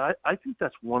shot. But I think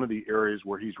that's one of the areas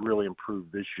where he's really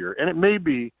improved this year. And it may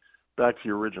be, back to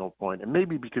your original point, it may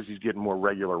be because he's getting more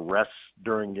regular rests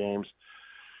during games.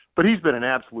 But he's been an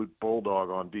absolute bulldog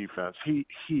on defense.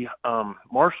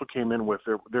 Marshall came in with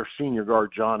their senior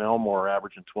guard, John Elmore,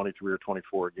 averaging 23 or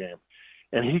 24 a game.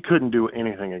 And he couldn't do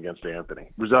anything against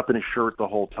Anthony. He was up in his shirt the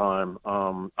whole time.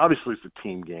 Obviously, it's a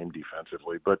team game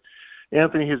defensively, but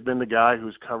Anthony has been the guy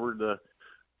who's covered the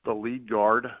lead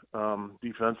guard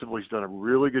defensively. He's done a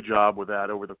really good job with that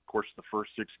over the course of the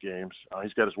first 6 games.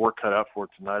 He's got his work cut out for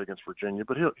it tonight against Virginia,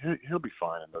 but he'll be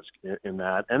fine in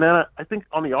that. And then I think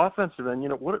on the offensive end,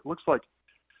 what it looks like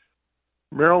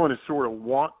Maryland is sort of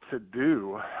want to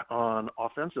do on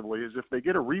offensively is if they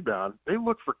get a rebound, they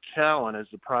look for Callen as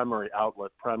the primary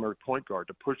outlet, primary point guard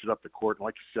to push it up the court. And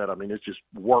like you said, it's just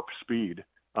warp speed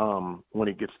when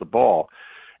he gets the ball.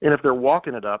 And if they're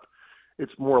walking it up,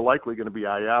 it's more likely going to be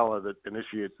Ayala that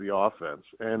initiates the offense.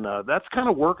 And that's kind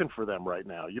of working for them right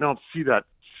now. You don't see that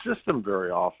system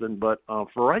very often, but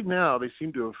for right now, they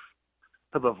seem to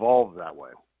have evolved that way.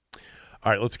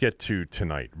 All right, let's get to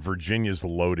tonight. Virginia's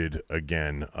loaded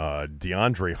again.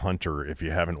 DeAndre Hunter, if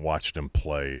you haven't watched him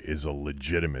play, is a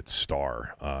legitimate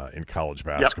star in college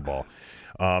basketball.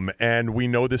 Yep. And we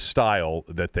know the style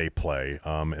that they play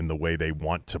and the way they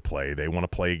want to play. They want to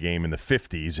play a game in the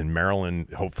 50s, and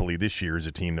Maryland, hopefully this year, is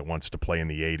a team that wants to play in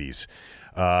the 80s.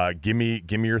 Give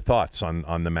me your thoughts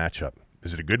on the matchup.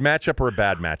 Is it a good matchup or a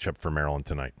bad matchup for Maryland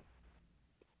tonight?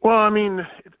 Well,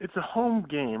 it's a home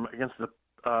game against the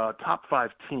top 5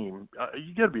 team.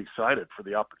 You got to be excited for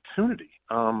the opportunity.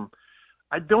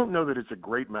 I don't know that it's a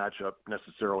great matchup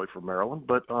necessarily for Maryland,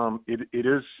 but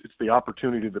it's the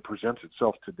opportunity that presents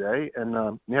itself today,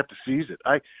 and you have to seize it.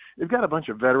 They've got a bunch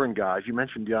of veteran guys. You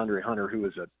mentioned DeAndre Hunter, who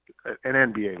is an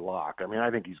NBA lock.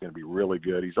 I think he's going to be really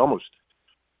good. He's almost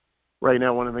right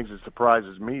now. One of the things that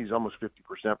surprises me, he's almost 50%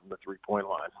 from the 3-point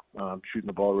line, shooting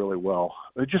the ball really well.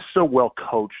 They're just so well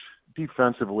coached.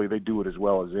 Defensively, they do it as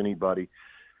well as anybody.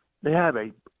 They have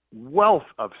a wealth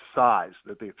of size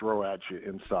that they throw at you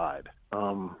inside.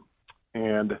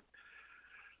 And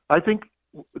I think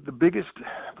the biggest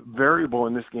variable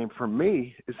in this game for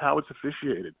me is how it's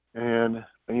officiated. And,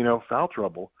 foul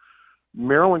trouble.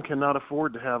 Maryland cannot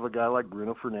afford to have a guy like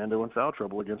Bruno Fernando in foul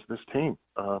trouble against this team.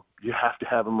 You have to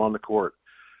have him on the court.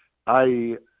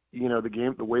 The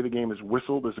way the game is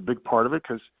whistled is a big part of it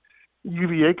because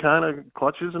UVA kind of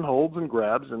clutches and holds and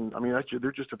grabs, and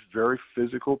they're just a very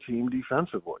physical team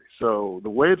defensively. So the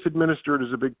way it's administered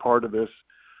is a big part of this.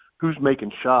 Who's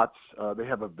making shots? They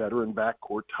have a veteran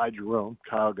backcourt, Ty Jerome,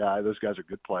 Kyle Guy. Those guys are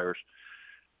good players.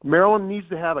 Maryland needs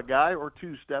to have a guy or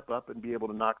two step up and be able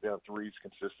to knock down threes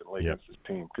consistently against this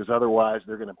team, because otherwise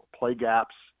they're going to play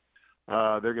gaps.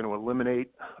 They're going to eliminate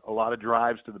a lot of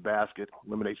drives to the basket,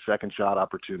 eliminate second shot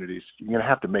opportunities. You're going to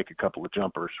have to make a couple of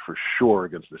jumpers for sure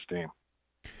against this team.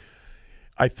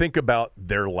 I think about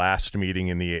their last meeting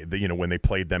in the when they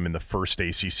played them in the first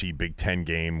ACC Big Ten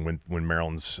game when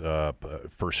Maryland's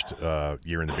first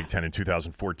year in the Big Ten in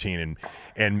 2014,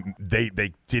 and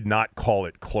they did not call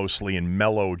it closely, and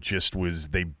Melo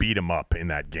they beat him up in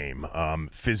that game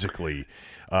physically.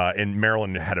 And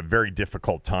Maryland had a very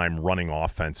difficult time running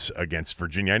offense against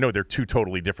Virginia. I know they're two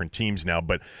totally different teams now,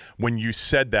 but when you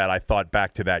said that, I thought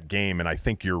back to that game, and I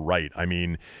think you're right.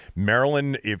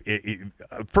 Maryland,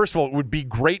 first of all, it would be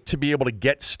great to be able to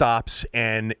get stops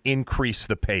and increase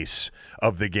the pace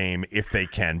of the game if they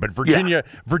can. But Virginia,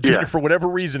 for whatever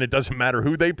reason, it doesn't matter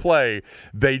who they play,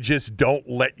 they just don't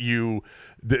let you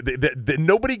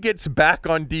nobody gets back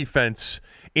on defense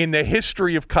in the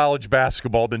history of college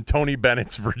basketball than Tony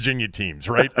Bennett's Virginia teams,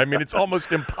 right? It's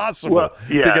almost impossible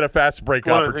to get a fast break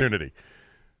opportunity.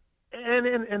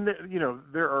 It's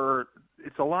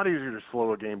a lot easier to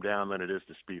slow a game down than it is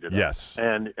to speed it up. Yes.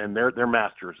 And they're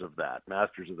masters of that,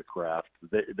 masters of the craft.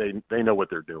 They know what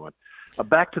they're doing.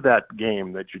 Back to that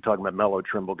game that you're talking about, Melo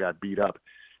Trimble got beat up.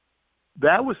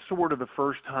 That was sort of the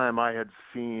first time I had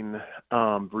seen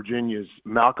Virginia's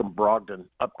Malcolm Brogdon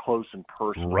up close and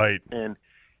personal. Right. And,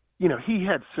 he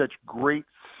had such great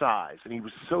size, and he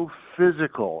was so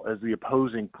physical as the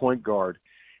opposing point guard.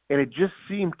 And it just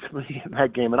seemed to me in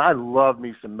that game, and I love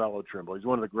me some Melo Trimble. He's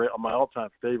one of my all-time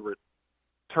favorite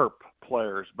Terp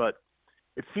players. But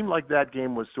it seemed like that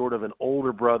game was sort of an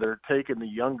older brother taking the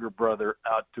younger brother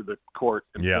out to the court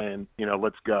and saying,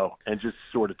 let's go, and just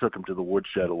sort of took him to the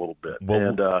woodshed a little bit.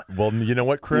 Well, you know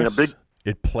what, Chris?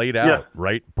 It played out,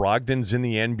 right? Brogdon's in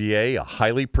the NBA, a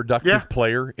highly productive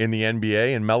player in the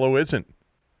NBA, and Melo isn't.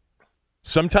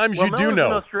 Sometimes you do know.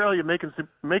 In Australia making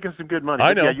some good money.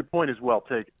 I know. Yeah, your point is well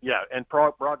taken. Yeah, and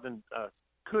Brogdon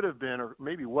could have been, or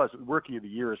maybe was, Rookie of the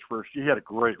Year his first year. He had a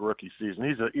great rookie season.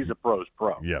 He's a pro's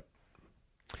pro. Yep.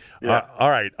 Yeah. All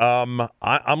right.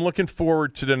 I'm looking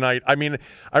forward to tonight. I mean,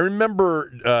 I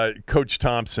remember Coach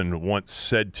Thompson once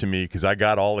said to me, because I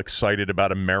got all excited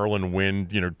about a Maryland win,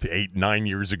 8-9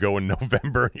 years ago in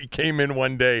November. He came in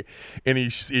one day and he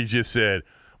just said,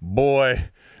 "Boy,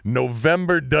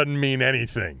 November doesn't mean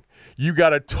anything. You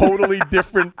got a totally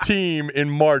different team in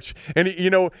March." And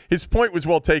his point was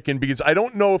well taken, because I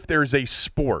don't know if there's a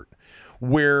sport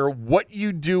where what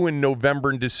you do in November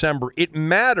and December, it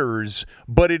matters,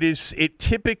 but it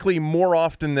typically more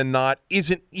often than not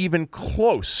isn't even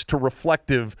close to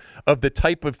reflective of the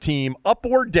type of team, up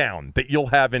or down, that you'll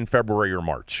have in February or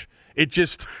March.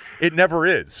 It never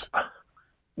is.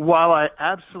 While I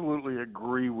absolutely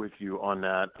agree with you on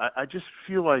that, I just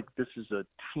feel like this is a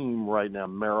team right now,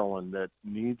 Maryland, that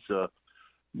needs a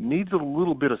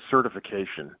little bบof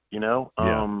certification,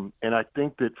 and I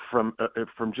think that from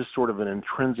just sort of an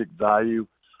intrinsic value,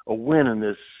 a win in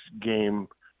this game,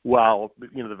 while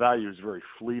the value is very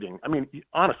fleeting. I mean,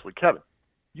 honestly, Kevin,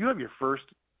 you have your first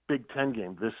Big Ten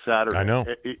game this Saturday. I know.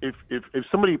 If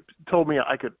somebody told me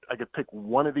I could pick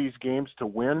one of these games to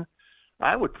win,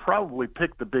 I would probably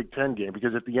pick the Big Ten game,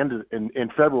 because at the end of in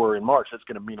February and March, that's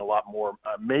going to mean a lot more.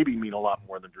 Maybe mean a lot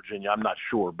more than Virginia. I'm not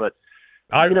sure, but.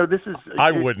 I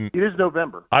wouldn't. It is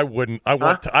November. I wouldn't. I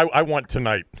want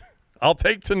tonight. I'll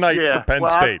take tonight for Penn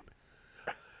State.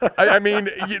 I mean,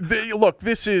 look,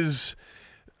 this is.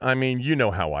 I mean, you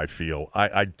know how I feel.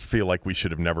 I feel like we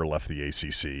should have never left the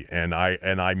ACC, and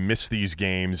I miss these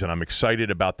games, and I'm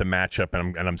excited about the matchup,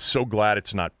 and I'm so glad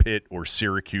it's not Pitt or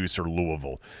Syracuse or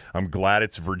Louisville. I'm glad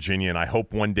it's Virginia, and I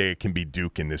hope one day it can be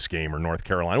Duke in this game, or North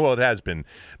Carolina. Well, it has been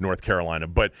North Carolina,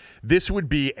 but this would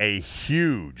be a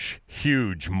huge,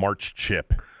 huge March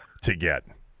chip to get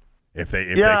if they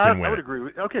can win. I would agree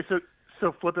with. Okay,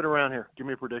 so flip it around here. Give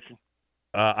me a prediction.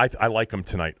 I like them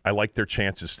tonight. I like their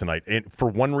chances tonight. And for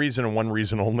one reason and one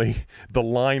reason only, the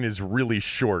line is really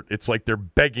short. It's like they're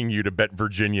begging you to bet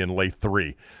Virginia and lay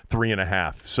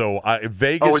 3.5. So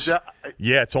Vegas, is that,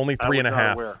 it's only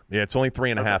 3.5. Yeah, it's only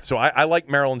 3.5. So I like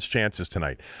Maryland's chances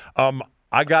tonight.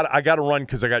 I got to run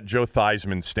because I got Joe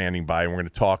Theismann standing by, and we're going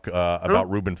to talk about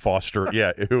Reuben Foster.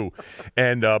 Yeah, who?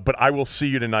 And but I will see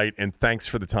you tonight, and thanks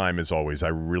for the time as always. I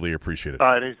really appreciate it. All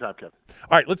right, anytime, Kevin.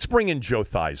 All right, let's bring in Joe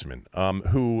Theismann,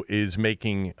 who is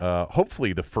making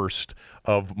hopefully the first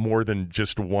of more than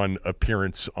just one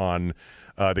appearance on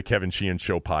the Kevin Sheehan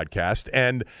Show podcast.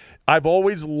 And I've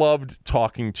always loved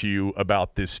talking to you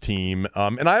about this team.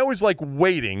 And I always like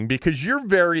waiting, because you're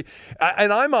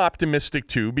and I'm optimistic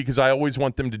too, because I always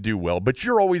want them to do well, but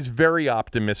you're always very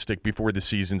optimistic before the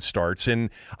season starts. And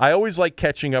I always like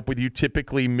catching up with you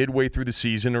typically midway through the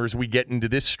season, or as we get into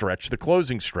this stretch, the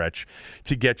closing stretch,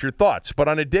 to get your thoughts. But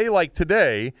on a day like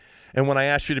today, and when I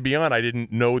asked you to be on, I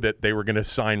didn't know that they were going to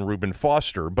sign Reuben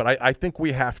Foster, but I think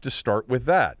we have to start with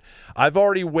that. I've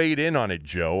already weighed in on it,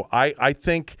 Joe. I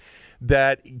think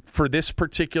that for this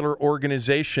particular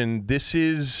organization, this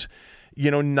is,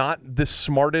 not the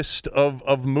smartest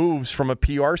of moves from a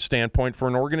PR standpoint for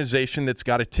an organization that's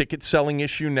got a ticket-selling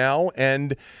issue now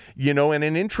and, and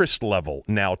an interest level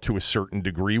now to a certain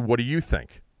degree. What do you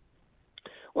think?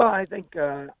 Well, I think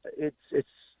it's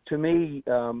to me,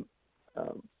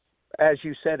 as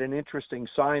you said, an interesting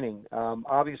signing.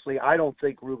 Obviously, I don't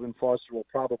think Reuben Foster will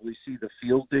probably see the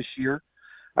field this year.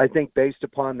 I think based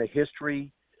upon the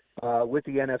history with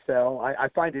the NFL, I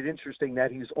find it interesting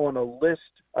that he's on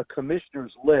a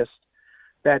commissioner's list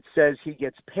that says he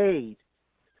gets paid,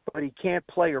 but he can't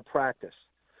play or practice.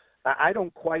 I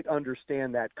don't quite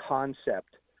understand that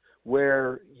concept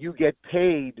where you get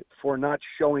paid for not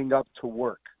showing up to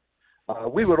work.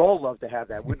 We would all love to have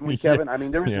that, wouldn't we, Kevin? I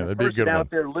mean, there was a person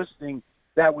out there listening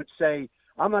that would say,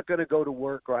 I'm not going to go to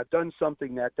work, or I've done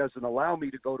something that doesn't allow me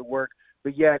to go to work,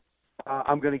 but yet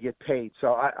I'm going to get paid.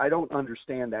 So I don't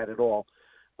understand that at all.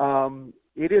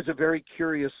 It is a very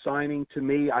curious signing to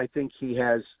me. I think he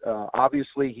has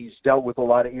obviously he's dealt with a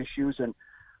lot of issues, and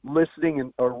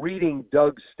listening or reading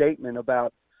Doug's statement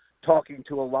about talking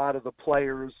to a lot of the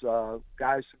players,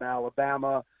 guys from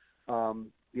Alabama,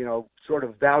 sort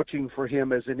of vouching for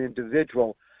him as an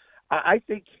individual. I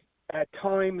think at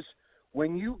times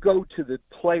when you go to the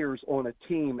players on a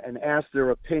team and ask their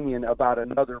opinion about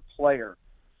another player,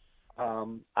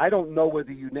 I don't know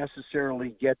whether you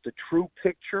necessarily get the true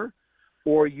picture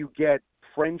or you get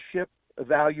friendship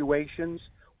evaluations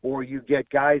or you get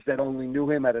guys that only knew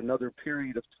him at another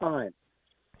period of time.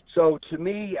 So to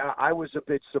me, I was a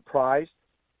bit surprised,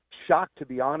 shocked to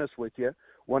be honest with you,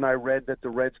 when I read that the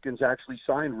Redskins actually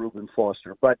signed Reuben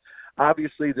Foster. But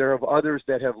obviously there are others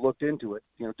that have looked into it.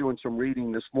 You know, doing some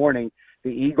reading this morning,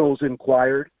 the Eagles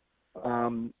inquired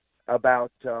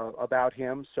about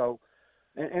him. So,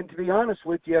 and to be honest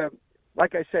with you,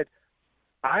 like I said,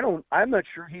 I'm not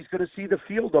sure he's going to see the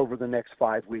field over the next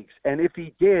 5 weeks. And if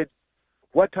he did,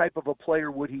 what type of a player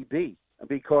would he be?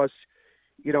 Because,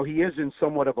 you know, he is in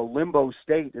somewhat of a limbo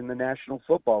state in the National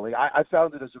Football League. I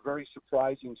found it as a very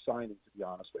surprising signing, to be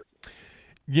honest with you.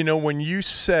 You know, when you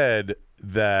said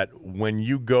that when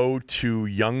you go to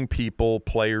young people,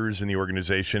 players in the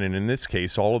organization, and in this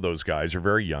case, all of those guys are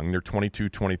very young. They're 22,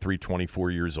 23,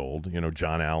 24 years old. You know,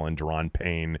 John Allen, Deron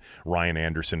Payne, Ryan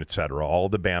Anderson, et cetera, all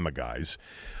the Bama guys.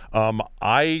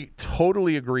 I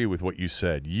totally agree with what you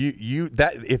said.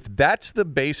 That if that's the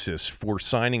basis for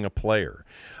signing a player,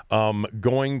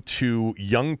 going to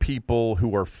young people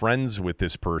who are friends with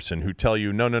this person who tell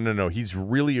you, no, he's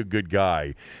really a good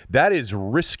guy, that is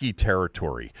risky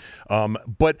territory.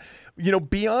 But, you know,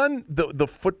 beyond the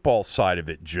football side of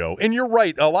it, Joe, and you're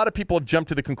right, a lot of people have jumped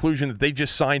to the conclusion that they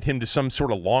just signed him to some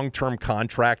sort of long-term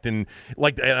contract, and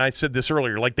I said this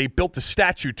earlier, like they built a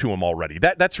statue to him already.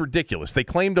 That's ridiculous. They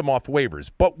claimed him off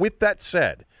waivers. But with that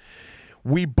said,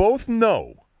 we both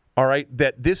know, all right,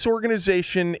 that this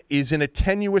organization is in a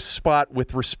tenuous spot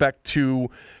with respect to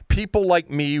people like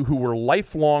me who were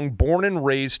lifelong born and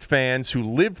raised fans who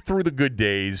lived through the good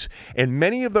days, and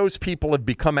many of those people have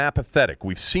become apathetic.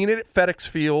 We've seen it at FedEx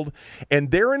Field,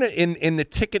 and they're in the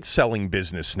ticket selling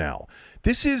business now.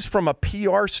 This is, from a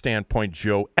PR standpoint,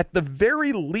 Joe, at the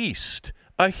very least,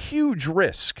 a huge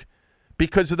risk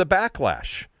because of the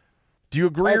backlash. Do you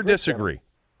agree or disagree?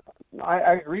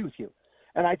 I agree with you.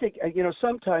 And I think, you know,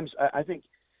 sometimes I think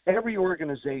every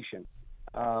organization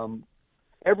has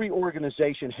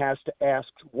to ask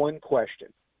one question.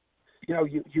 You know,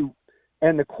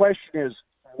 and the question is,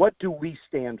 what do we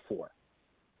stand for?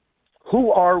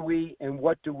 Who are we and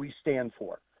what do we stand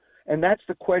for? And that's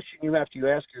the question you have to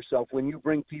ask yourself when you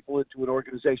bring people into an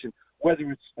organization, whether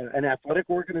it's an athletic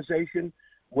organization,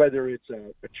 whether it's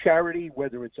a charity,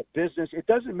 whether it's a business. It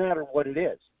doesn't matter what it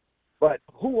is. But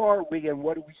who are we and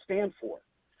what do we stand for?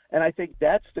 And I think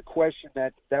that's the question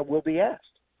that will be asked.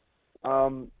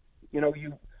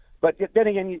 But then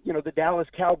again, you know, the Dallas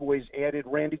Cowboys added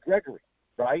Randy Gregory,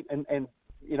 right? And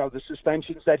you know, the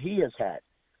suspensions that he has had.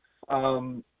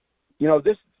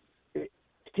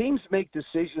 Teams make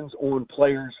decisions on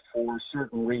players for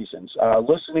certain reasons.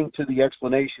 Listening to the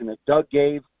explanation that Doug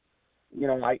gave, you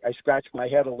know, I scratched my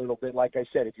head a little bit. Like I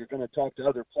said, if you're going to talk to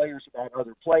other players about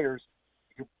other players,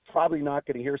 you're probably not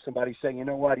going to hear somebody saying, you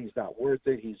know what, he's not worth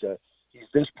it. He's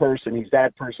this person, he's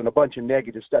that person, a bunch of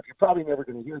negative stuff. You're probably never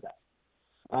going to hear that.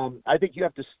 I think you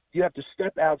have to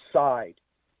step outside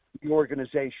the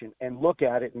organization and look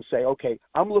at it and say, okay,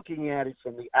 I'm looking at it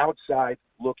from the outside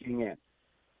looking in.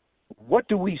 What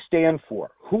do we stand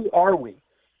for? Who are we?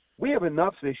 We have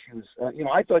enough issues.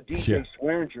 I thought DJ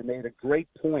Swearinger made a great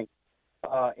point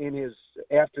in his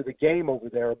after the game over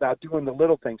there about doing the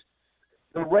little things.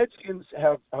 The Redskins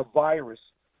have a virus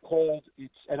called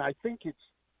and I think it's,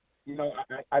 you know,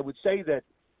 I would say that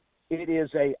it is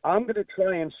I'm going to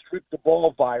try and strip the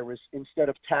ball virus instead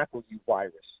of tackle you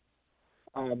virus.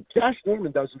 Josh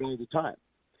Norman does it all the time.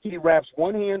 He wraps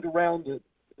one hand around the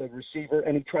receiver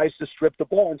and he tries to strip the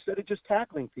ball instead of just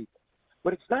tackling people.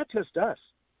 But it's not just us.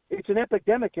 It's an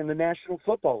epidemic in the National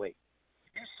Football League.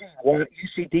 You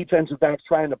see defensive backs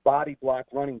trying to body block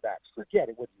running backs. Forget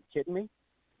it. What, are you kidding me?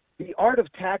 The art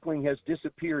of tackling has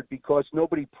disappeared because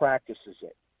nobody practices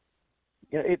it.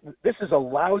 You know, this is a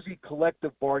lousy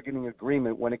collective bargaining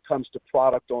agreement when it comes to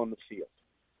product on the field.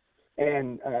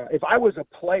 And if I was a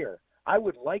player, I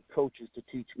would like coaches to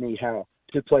teach me how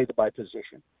to play by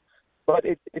position. But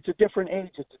it's a different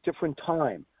age. It's a different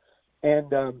time.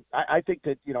 And I think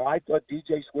that, you know, I thought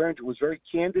DJ Swearinger was very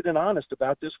candid and honest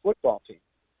about this football team.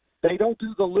 They don't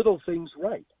do the little things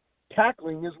right.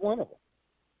 Tackling is one of them.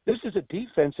 This is a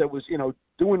defense that was, you know,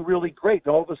 doing really great.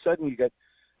 And all of a sudden you get,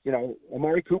 you know,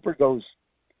 Amari Cooper goes,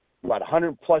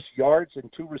 100-plus yards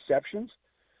and 2 receptions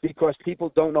because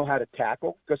people don't know how to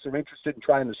tackle because they're interested in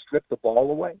trying to strip the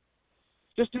ball away.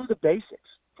 Just do the basics,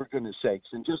 for goodness sakes,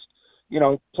 and just, you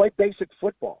know, play basic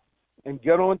football and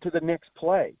get on to the next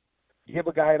play. give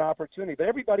a guy an opportunity. But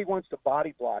everybody wants to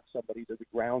body block somebody to the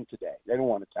ground today. They don't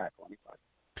want to tackle anybody.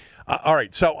 All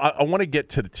right, so I want to get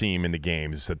to the team and the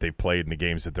games that they've played and the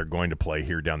games that they're going to play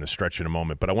here down the stretch in a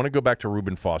moment. But I want to go back to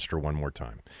Reuben Foster one more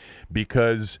time,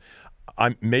 because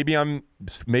maybe I'm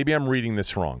reading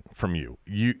this wrong from you.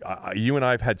 You and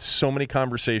I have had so many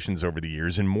conversations over the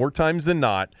years, and more times than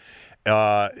not,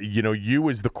 you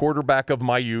as the quarterback of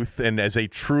my youth and as a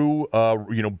true,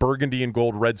 burgundy and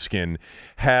gold Redskin,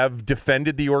 have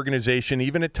defended the organization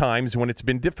even at times when it's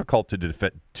been difficult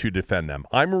to defend them.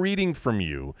 I'm reading from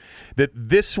you that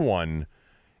this one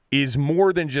is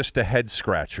more than just a head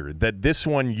scratcher, that this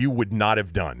one you would not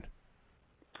have done.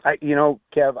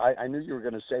 Kev, I knew you were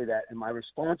going to say that, and my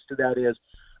response to that is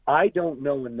I don't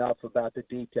know enough about the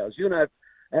details. You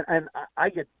and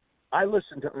I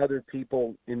listen to other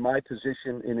people in my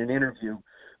position in an interview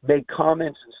make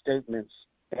comments and statements,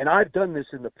 and I've done this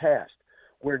in the past,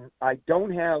 where I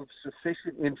don't have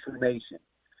sufficient information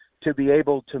to be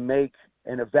able to make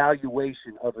an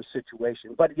evaluation of a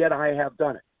situation, but yet I have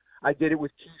done it. I did it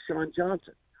with Keyshawn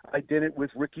Johnson. I did it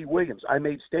with Ricky Williams. I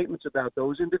made statements about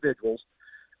those individuals,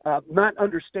 not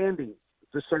understanding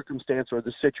the circumstance or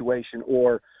the situation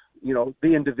or,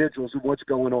 the individuals and what's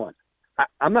going on.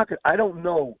 I don't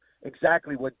know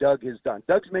exactly what Doug has done.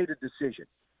 Doug's made a decision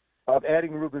of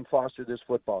adding Reuben Foster to this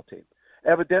football team.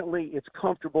 Evidently, it's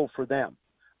comfortable for them.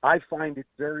 I find it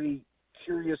very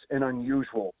curious and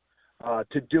unusual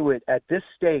to do it at this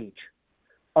stage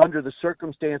under the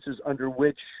circumstances under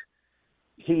which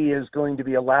he is going to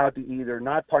be allowed to either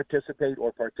not participate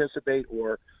or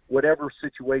whatever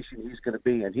situation he's going to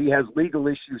be in. He has legal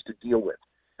issues to deal with.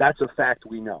 That's a fact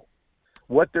we know.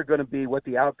 What they're going to be, what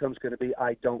the outcome's going to be,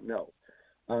 I don't know.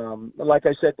 Like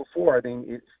I said before, I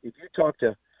mean, if you talk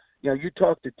to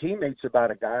teammates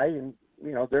about a guy, and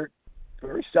they're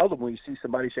very seldom when you see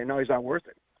somebody say, no, he's not worth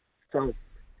it. So,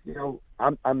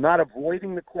 I'm not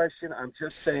avoiding the question. I'm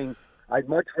just saying I'd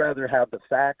much rather have the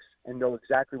facts and know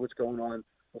exactly what's going on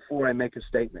before I make a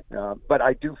statement. But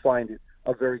I do find it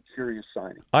a very curious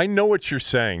signing. I know what you're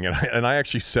saying, and I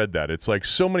actually said that. It's like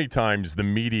so many times the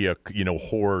media,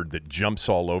 horde that jumps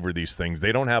all over these things,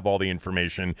 they don't have all the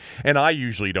information, and I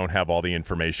usually don't have all the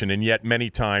information, and yet many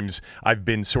times I've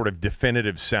been sort of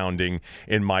definitive sounding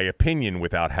in my opinion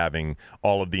without having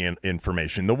all of the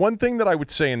information. The one thing that I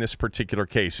would say in this particular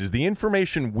case is the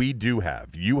information we do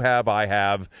have, you have, I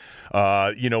have,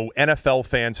 NFL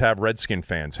fans have, Redskin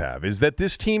fans have, is that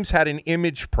this team's had an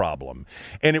image problem,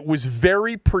 and it was very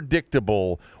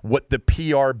predictable what the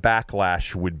PR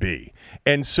backlash would be.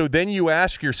 And so then you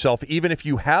ask yourself, even if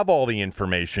you have all the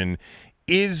information,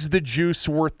 is the juice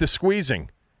worth the squeezing?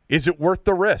 Is it worth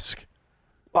the risk?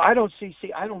 Well, I don't see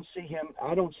him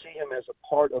as a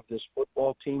part of this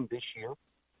football team this year.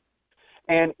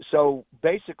 And so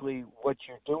basically what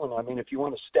you're doing, I mean, if you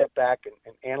want to step back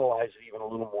and analyze it even a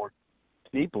little more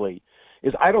deeply,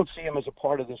 is I don't see him as a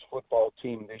part of this football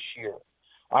team this year.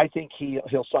 I think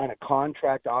he'll sign a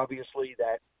contract, obviously,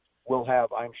 that will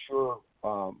have, I'm sure,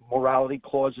 morality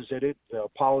clauses in it.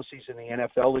 Policies in the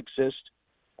NFL exist.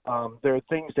 There are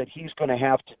things that he's going to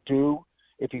have to do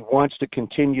if he wants to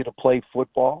continue to play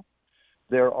football.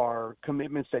 There are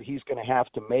commitments that he's going to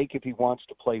have to make if he wants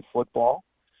to play football.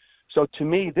 So to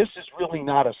me, this is really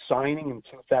not a signing in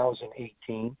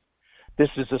 2018. This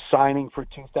is a signing for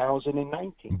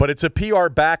 2019. But it's a PR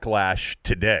backlash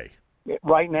today.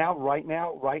 Right now,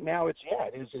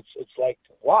 it's like,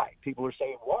 why? People are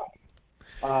saying why,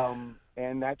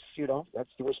 and that's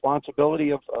the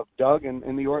responsibility of Doug and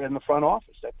the front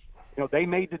office. That's they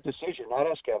made the decision, not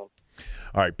us, Kevin.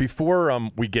 All right, before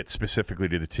we get specifically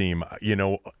to the team,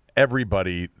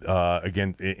 everybody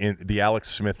again in the Alex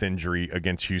Smith injury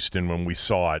against Houston, when we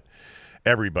saw it,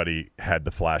 everybody had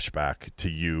the flashback to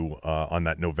you on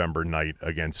that November night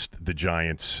against the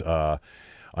Giants.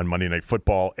 On Monday Night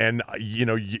Football, and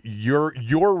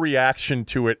your reaction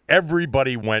to it,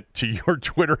 everybody went to your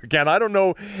Twitter account. I don't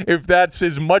know if that's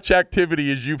as much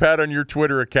activity as you've had on your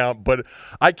Twitter account, but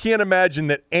I can't imagine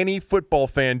that any football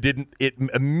fan didn't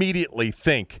immediately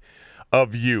think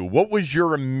of you. What was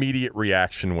your immediate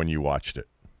reaction when you watched it?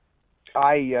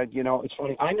 It's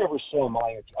funny. I never saw my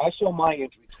injury. I saw my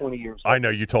injury 20 years ago. I know,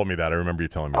 you told me that. I remember you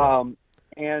telling me that.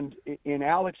 And in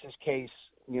Alex's case,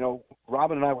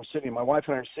 Robin and I were my wife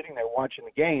and I were sitting there watching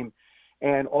the game,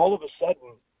 and all of a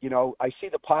sudden, I see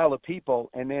the pile of people,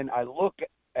 and then I look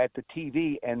at the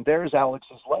TV, and there's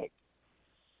Alex's leg.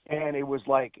 And it was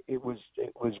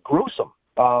gruesome.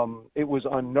 It was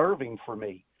unnerving for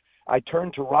me. I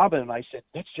turned to Robin and I said,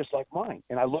 that's just like mine.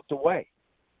 And I looked away.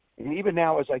 And even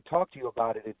now, as I talk to you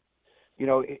about it,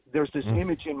 there's this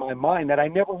image in my mind that I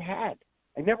never had.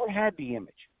 I never had the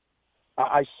image.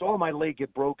 I saw my leg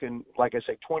get broken, like I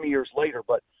say, 20 years later.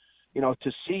 But,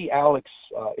 to see Alex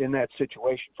in that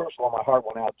situation, first of all, my heart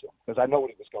went out to him because I know what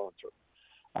he was going through.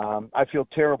 I feel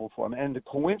terrible for him. And the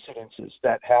coincidences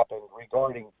that happened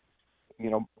regarding,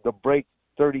 the break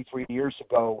 33 years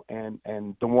ago and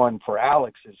the one for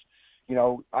Alex is,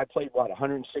 I played,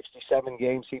 167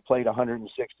 games. He played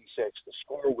 166. The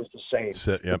score was the same.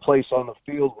 The place on the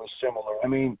field was similar. I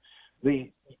mean,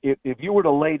 if you were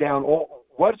to lay down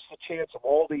what's the chance of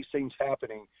all these things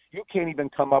happening? You can't even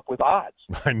come up with odds.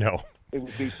 I know. It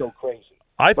would be so crazy.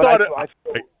 I thought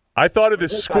of the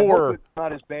score. It's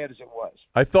not as bad as it was.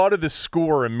 I thought of the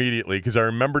score immediately because I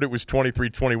remembered it was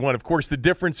 23-21. Of course, the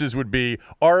differences would be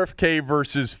RFK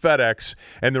versus FedEx,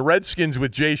 and the Redskins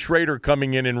with Jay Schrader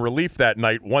coming in relief that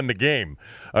night won the game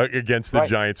against the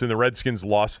Giants, and the Redskins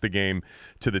lost the game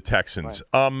to the Texans.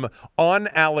 Right. On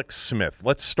Alex Smith,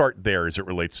 let's start there as it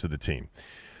relates to the team.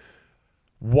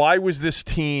 Why was this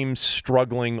team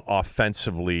struggling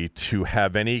offensively to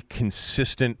have any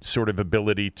consistent sort of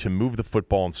ability to move the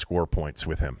football and score points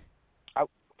with him?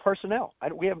 Personnel.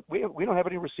 We don't have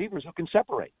any receivers who can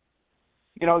separate.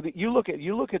 You look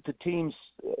at the teams.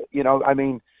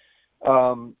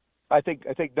 I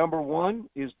think number one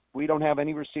is we don't have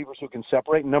any receivers who can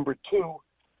separate. Number two,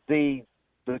 the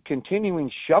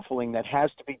continuing shuffling that has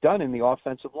to be done in the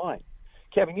offensive line.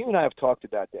 Kevin, you and I have talked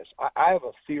about this. I have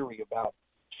a theory about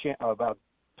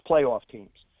playoff teams.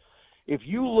 If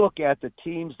you look at the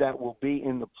teams that will be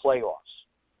in the playoffs,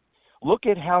 look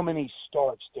at how many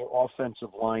starts their offensive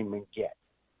linemen get.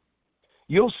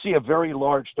 You'll see a very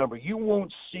large number. You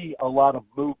won't see a lot of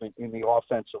movement in the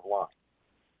offensive line.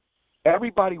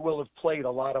 Everybody will have played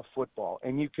a lot of football,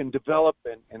 and you can develop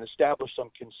and establish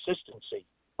some consistency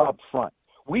up front.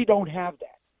 We don't have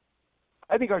that.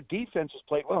 I think our defense has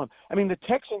played well. I mean, the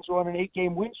Texans are on an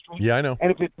 8-game win streak. Yeah, I know.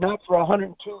 And if it's not for a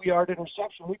 102-yard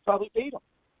interception, we probably beat them.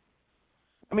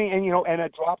 I mean, and a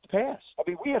dropped pass. I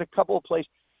mean, we had a couple of plays.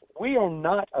 We are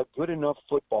not a good enough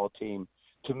football team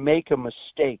to make a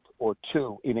mistake or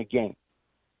two in a game.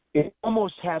 It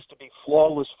almost has to be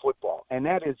flawless football, and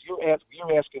that is you're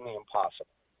asking the impossible.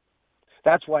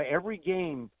 That's why every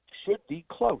game should be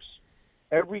close.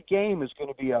 Every game is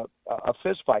going to be a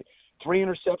fist fight. 3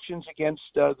 interceptions against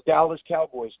the Dallas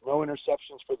Cowboys. No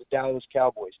interceptions for the Dallas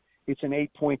Cowboys. It's an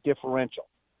 8-point differential.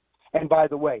 And by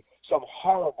the way, some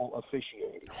horrible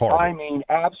officiating. Horrible. I mean,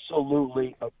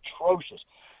 absolutely atrocious.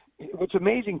 What's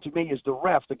amazing to me is the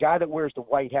ref, the guy that wears the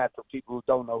white hat for people who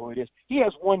don't know who it is, he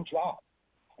has one job,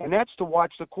 and that's to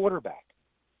watch the quarterback.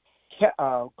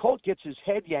 Colt gets his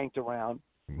head yanked around.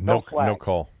 No flag. No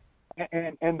call.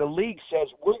 And the league says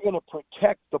we're going to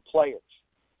protect the players.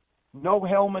 No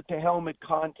helmet-to-helmet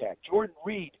contact. Jordan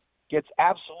Reed gets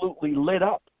absolutely lit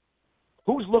up.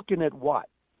 Who's looking at what?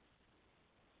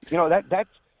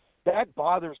 That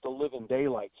bothers the living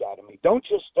daylights out of me. Don't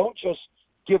just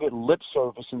give it lip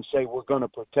service and say we're going to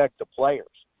protect the players.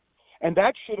 And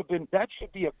that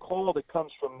should be a call that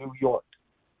comes from New York.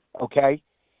 Okay?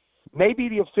 Maybe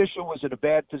the official was in a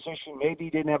bad position. Maybe he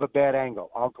didn't have a bad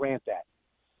angle. I'll grant that.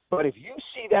 But if you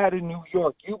see that in New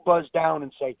York, you buzz down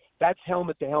and say, that's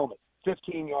helmet-to-helmet,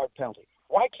 15-yard penalty.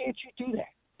 Why can't you do that?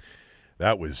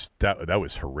 That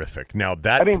was horrific. Now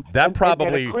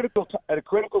probably at a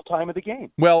critical time of the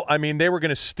game. Well, I mean, they were going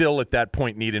to still at that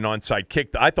point need an onside kick.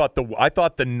 I thought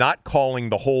the not calling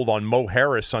the hold on Mo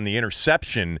Harris on the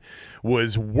interception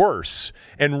was worse.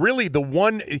 And really, the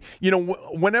one,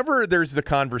 whenever there's the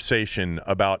conversation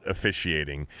about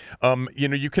officiating,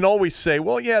 you can always say,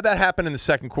 well, yeah, that happened in the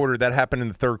second quarter, that happened in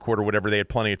the third quarter, whatever. They had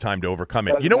plenty of time to overcome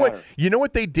it. You know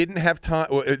what they didn't have time.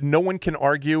 No one can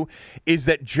argue is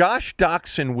that Josh Doxson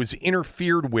was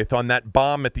interfered with on that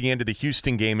bomb at the end of the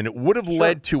Houston game, and it would have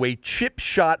led to a chip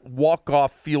shot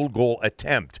walk-off field goal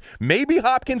attempt. Maybe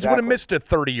Hopkins would have missed a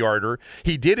 30-yarder.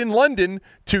 He did in London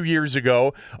 2 years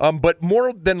ago, but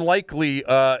more than likely,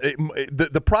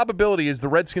 the probability is the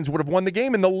Redskins would have won the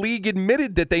game, and the league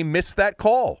admitted that they missed that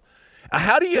call.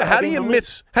 How do you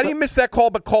miss that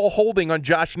call but call holding on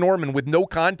Josh Norman with no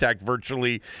contact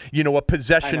virtually, a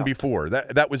possession before?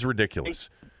 That was ridiculous.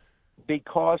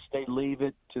 Because they leave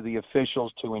it to the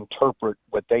officials to interpret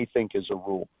what they think is a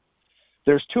rule.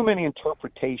 There's too many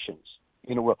interpretations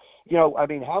in a row. I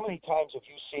mean, how many times have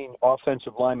you seen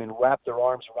offensive linemen wrap their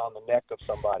arms around the neck of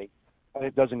somebody and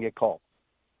it doesn't get called?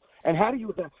 And how do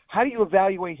you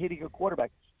evaluate hitting a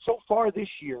quarterback? So far this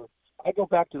year, I go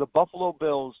back to the Buffalo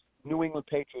Bills New England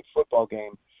Patriots football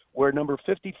game where number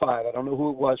 55, I don't know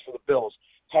who it was for the Bills,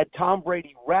 had Tom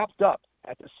Brady wrapped up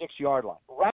at the 6-yard line.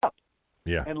 Wrapped up.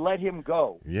 and let him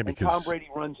go. Yeah, because and Tom Brady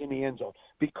runs in the end zone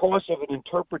because of an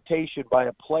interpretation by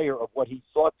a player of what he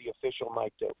thought the official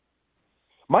might do.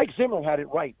 Mike Zimmer had it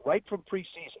right from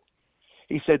preseason.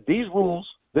 He said these rules,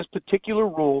 this particular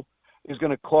rule, is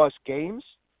going to cost games,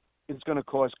 it's going to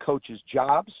cost coaches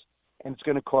jobs, and it's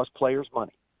going to cost players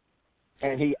money.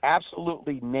 And he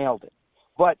absolutely nailed it.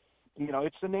 But,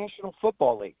 it's the National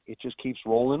Football League. It just keeps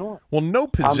rolling on. Well, no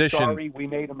position. I'm sorry we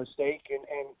made a mistake,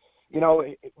 and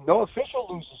no official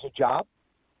loses a job.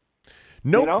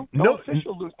 No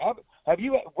official loses.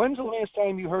 When's the last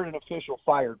time you heard an official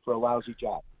fired for a lousy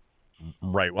job?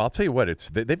 Right. Well, I'll tell you what.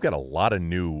 They've got a lot of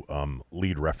new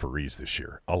lead referees this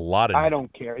year. A lot of. I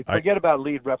don't care. Forget about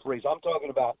lead referees. I'm talking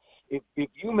about if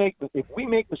we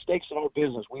make mistakes in our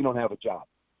business, we don't have a job.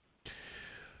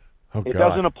 Oh, it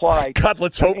doesn't apply. God,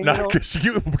 let's hope not,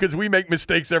 because we make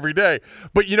mistakes every day.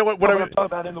 But you know what? I'm talking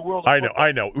about in the world. Of football,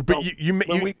 I know. But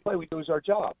when we play, we lose our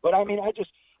job. But I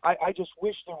just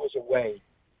wish there was a way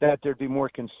that there'd be more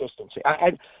consistency.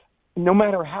 No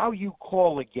matter how you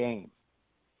call a game,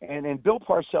 and Bill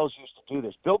Parcells used to do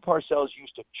this. Bill Parcells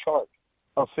used to chart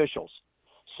officials.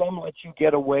 Some let you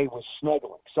get away with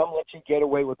snuggling. Some let you get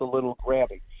away with a little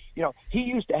grabbing. He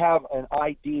used to have an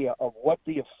idea of what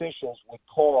the officials would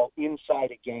call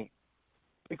inside a game,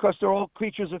 because they're all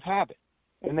creatures of habit,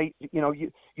 and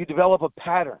you develop a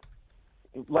pattern.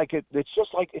 It's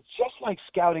just like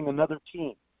scouting another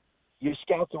team. You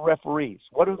scout the referees.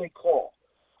 What do they call?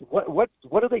 What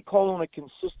do they call on a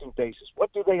consistent basis?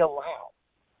 What do they allow?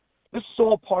 This is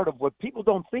all part of what people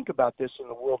don't think about this in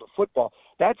the world of football.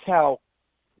 That's how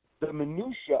the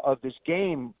minutia of this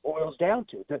game boils down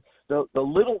to. The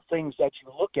little things that you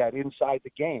look at inside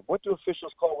the game. What do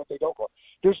officials call, what they don't call?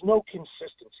 There's no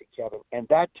consistency, Kevin, and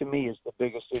that to me is the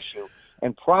biggest issue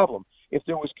and problem. If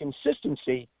there was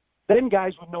consistency, then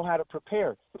guys would know how to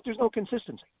prepare. But there's no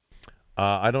consistency.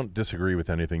 I don't disagree with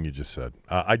anything you just said.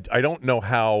 I don't know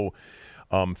how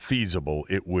feasible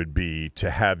it would be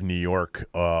to have New York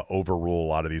overrule a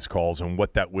lot of these calls and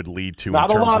what that would lead to in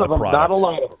terms of the product. Not a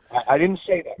lot of them. I didn't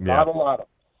say that. Yeah. Not a lot of them.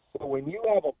 But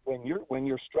when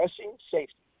you're stressing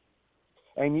safety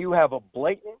and you have a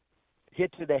blatant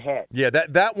hit to the head. Yeah,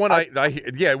 that one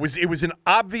it was an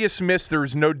obvious miss. There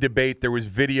was no debate. There was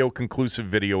conclusive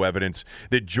video evidence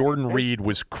that Jordan Reed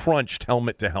was crunched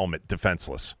helmet to helmet,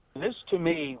 defenseless. This to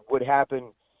me would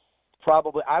happen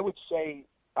probably, I would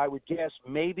guess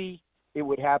maybe it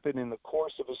would happen in the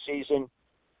course of a season,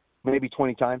 maybe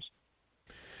 20 times.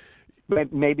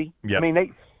 Maybe. Yep. I mean,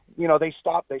 they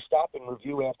stop and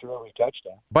review after every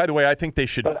touchdown. By the way, I think they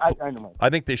should. I don't know. I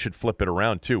think they should flip it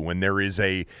around too. When there is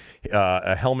a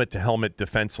helmet-to-helmet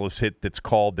defenseless hit that's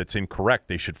called that's incorrect,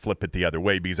 they should flip it the other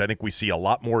way, because I think we see a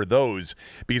lot more of those.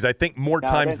 Because I think more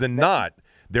times than not,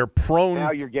 they're prone.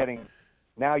 Now you're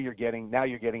getting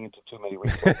into too many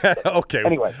weeks. Okay.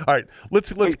 Anyway, all right.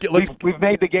 Let's we've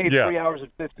made the game 3 hours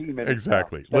and 15 minutes.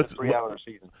 Exactly. Let's 3 hour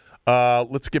season.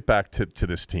 Let's get back to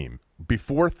this team.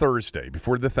 Before Thursday,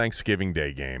 before the Thanksgiving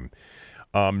Day game,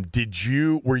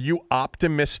 were you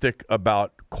optimistic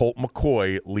about Colt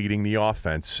McCoy leading the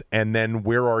offense? And then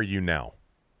where are you now?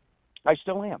 I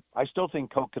still am. I still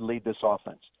think Colt can lead this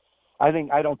offense. I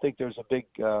don't think there's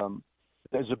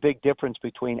a big difference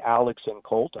between Alex and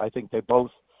Colt. I think they both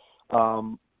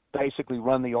basically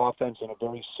run the offense in a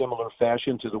very similar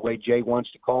fashion to the way Jay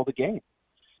wants to call the game.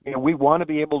 We want to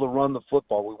be able to run the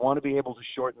football. We want to be able to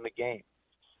shorten the game.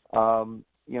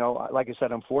 Like I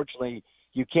said, unfortunately,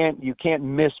 you can't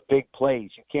miss big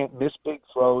plays. You can't miss big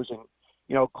throws. And,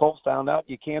 Colt found out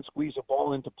you can't squeeze a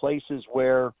ball into places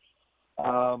where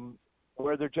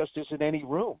there just isn't any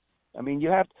room. I mean,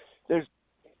 there's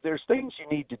things you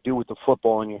need to do with the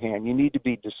football in your hand. You need to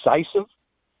be decisive,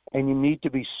 and you need to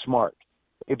be smart.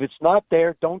 If it's not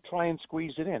there, don't try and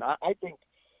squeeze it in. I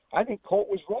think Colt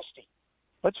was rusty.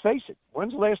 Let's face it.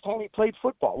 When's the last time he played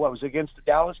football? What, was it against the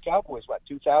Dallas Cowboys?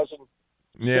 2000?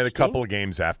 Yeah, a couple of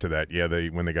games after that. Yeah,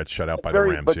 when they got shut out by the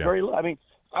Rams. But yeah. I mean,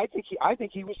 I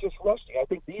think he was just rusty. I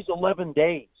think these 11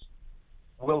 days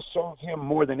will serve him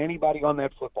more than anybody on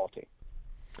that football team.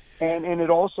 And it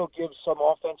also gives some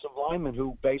offensive linemen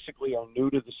who basically are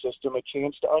new to the system a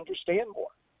chance to understand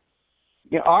more.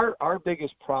 Our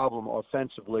biggest problem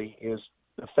offensively is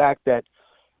the fact that,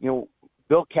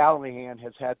 Bill Callahan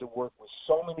has had to work with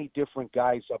so many different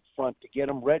guys up front to get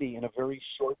them ready in a very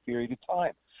short period of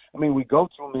time. I mean, we go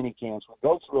through mini camps, we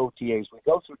go through OTAs, we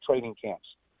go through training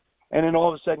camps, and then all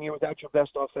of a sudden you're without your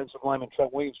best offensive lineman,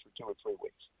 Trent Williams, for 2 or 3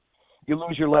 weeks. You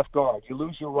lose your left guard, you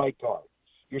lose your right guard.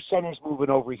 Your center's moving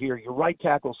over here. Your right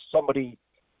tackle's somebody,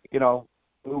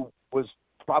 who was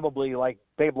probably like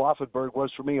Babe Laufenberg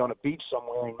was for me on a beach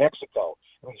somewhere in Mexico.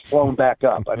 he's flown back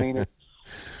up. I mean,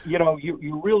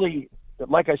 you really,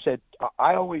 like I said,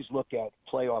 I always look at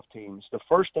playoff teams. The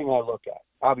first thing I look at,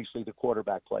 obviously the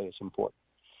quarterback play is important,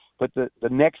 but the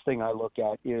next thing I look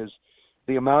at is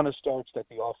the amount of starts that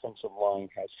the offensive line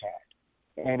has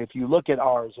had. And if you look at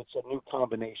ours, it's a new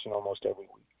combination almost every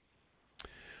week.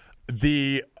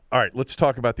 All right, let's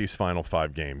talk about these final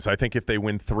 5 games. I think if they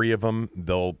win 3 of them,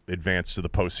 they'll advance to the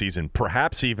postseason,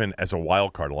 perhaps even as a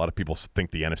wild card. A lot of people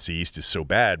think the NFC East is so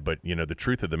bad, but the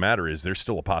truth of the matter is there's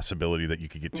still a possibility that you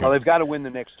could get 2. Well, they've got to win the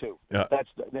next 2.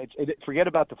 Forget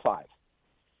about the 5,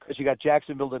 because you got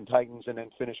Jacksonville and Titans, and then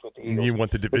finish with the Eagles. You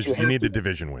want the division? You need the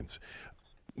division wins.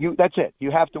 That's it.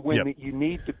 You have to win. Yep. You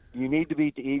need to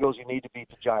beat the Eagles. You need to beat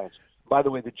the Giants. By the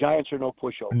way, the Giants are no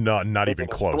pushover. No, not even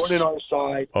close. They're on our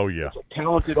side. Oh, yeah. It's a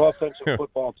talented offensive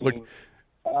football team.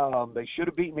 Look, they should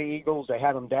have beaten the Eagles. They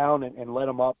had them down and let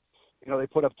them up. They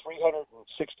put up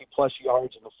 360-plus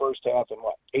yards in the first half and,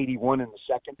 81 in the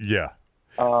second? Yeah.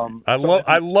 I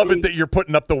love it that you're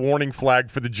putting up the warning flag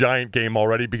for the Giant game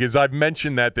already, because I've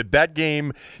mentioned that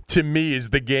game, to me,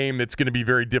 is the game that's going to be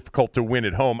very difficult to win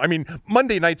at home. I mean,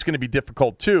 Monday night's going to be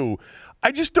difficult, too.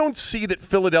 I just don't see that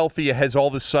Philadelphia has all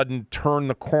of a sudden turned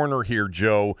the corner here,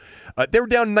 Joe. They were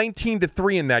down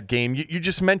 19-3 in that game. You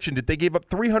just mentioned it. They gave up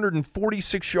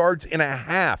 346 yards and a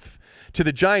half to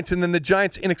the Giants, and then the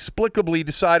Giants inexplicably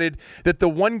decided that the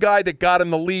one guy that got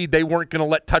them the lead, they weren't going to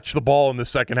let touch the ball in the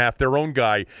second half, their own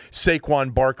guy,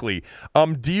 Saquon Barkley.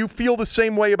 Do you feel the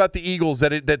same way about the Eagles,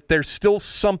 that there's still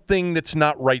something that's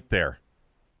not right there?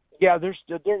 Yeah,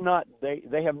 they're not.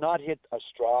 They have not hit a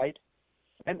stride.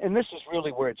 And this is really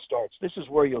where it starts. This is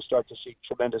where you'll start to see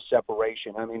tremendous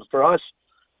separation. I mean, for us,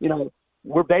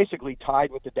 we're basically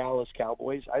tied with the Dallas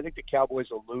Cowboys. I think the Cowboys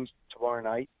will lose tomorrow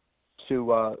night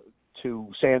to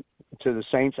the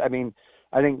Saints. I mean,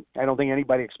 I don't think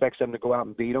anybody expects them to go out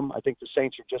and beat them. I think the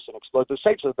Saints are just an explode. The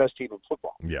Saints are the best team in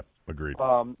football. Yeah, agreed.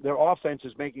 Their offense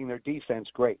is making their defense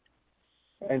great.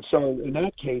 And so in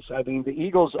that case, I mean, the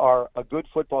Eagles are a good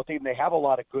football team. They have a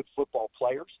lot of good football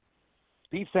players.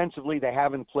 Defensively, they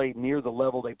haven't played near the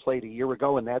level they played a year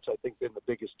ago, and that's, I think, been the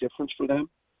biggest difference for them.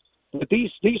 But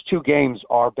these 2 games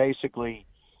are basically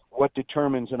what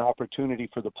determines an opportunity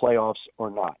for the playoffs or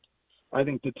not. I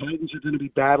think the Titans are going to be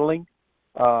battling.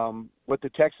 What the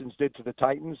Texans did to the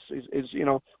Titans is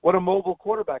what a mobile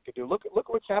quarterback could do. Look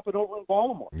what's happened over in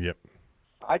Baltimore. Yep.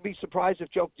 I'd be surprised if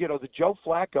the Joe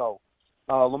Flacco,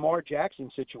 Lamar Jackson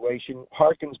situation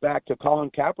harkens back to Colin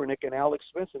Kaepernick and Alex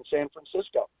Smith in San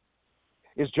Francisco.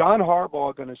 Is John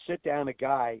Harbaugh going to sit down a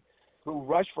guy who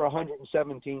rushed for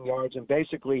 117 yards and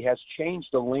basically has changed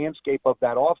the landscape of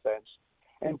that offense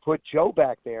and put Joe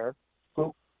back there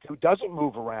who doesn't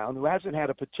move around, who hasn't had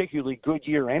a particularly good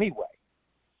year anyway?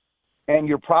 And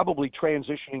you're probably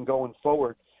transitioning going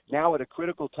forward. Now at a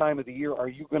critical time of the year, are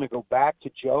you going to go back to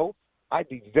Joe? I'd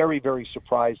be very, very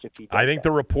surprised if he did. I think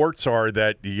the reports are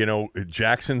that,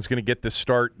 Jackson's going to get the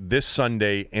start this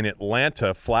Sunday in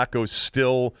Atlanta. Flacco's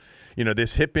still –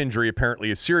 this hip injury apparently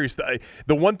is serious.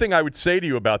 The one thing I would say to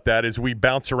you about that is we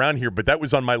bounce around here, but that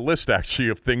was on my list, actually,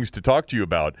 of things to talk to you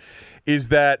about, is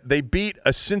that they beat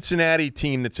a Cincinnati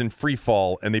team that's in free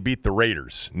fall, and they beat the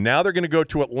Raiders. Now they're going to go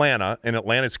to Atlanta, and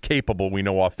Atlanta's capable, we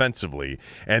know, offensively,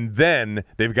 and then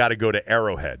they've got to go to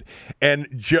Arrowhead. And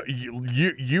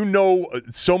you know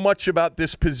so much about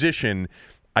this position.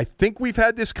 I think we've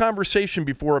had this conversation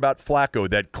before about Flacco,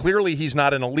 that clearly he's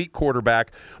not an elite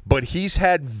quarterback, but he's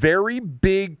had very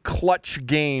big clutch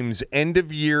games end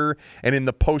of year and in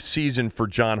the postseason for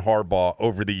John Harbaugh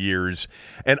over the years.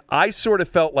 And I sort of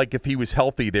felt like if he was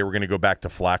healthy, they were going to go back to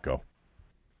Flacco.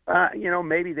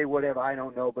 Maybe they would have. I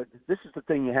don't know. But this is the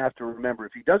thing you have to remember.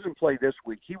 If he doesn't play this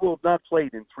week, he will have not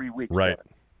played in 3 weeks. Right.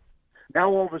 Now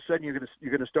all of a sudden you're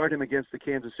going to start him against the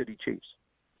Kansas City Chiefs.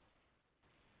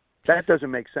 That doesn't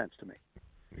make sense to me.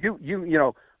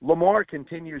 Lamar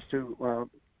continues to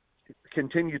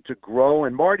grow,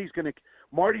 and Marty's going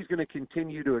to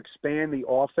continue to expand the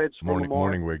offense for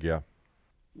Lamar. Morningwig, yeah.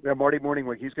 Yeah, Marty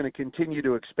Morningwig. He's going to continue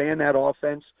to expand that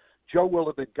offense. Joe will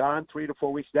have been gone 3 to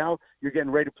 4 weeks. Now you're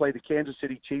getting ready to play the Kansas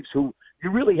City Chiefs, who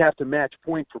you really have to match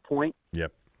point for point.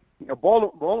 Yep.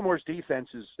 Baltimore's defense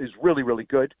is really, really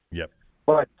good. Yep.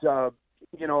 But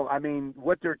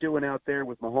what they're doing out there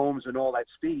with Mahomes and all that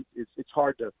speed, it's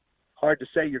hard to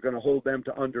say you're going to hold them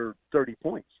to under 30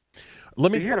 points.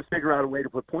 You got to figure out a way to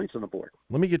put points on the board.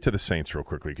 Let me get to the Saints real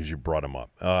quickly because you brought them up.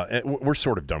 We're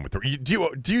sort of done with it.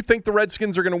 Do you think the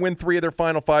Redskins are going to win 3 of their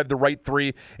final 5, the right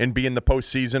 3, and be in the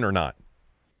postseason or not?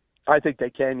 I think they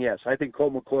can, yes. I think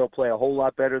Colt McCoy will play a whole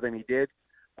lot better than he did,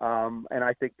 and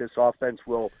I think this offense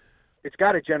it's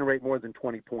got to generate more than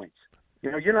 20 points.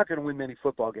 You're not going to win many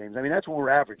football games. I mean, that's what we're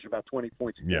averaging, about 20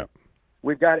 points a game. Yeah.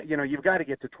 We've got, you've got to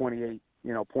get to 28,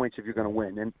 points if you're going to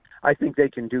win. And I think they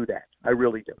can do that. I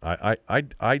really do.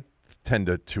 I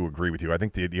tend to agree with you. I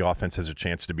think the offense has a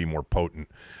chance to be more potent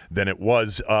than it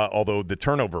was, although the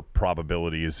turnover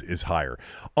probability is higher.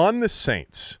 On the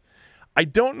Saints, I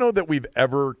don't know that we've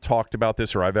ever talked about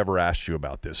this or I've ever asked you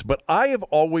about this, but I have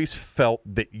always felt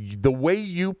that the way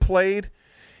you played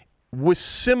was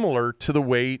similar to the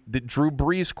way that Drew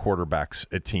Brees quarterbacks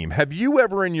a team. Have you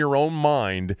ever in your own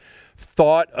mind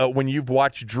thought when you've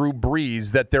watched Drew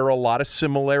Brees that there are a lot of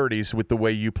similarities with the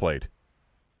way you played?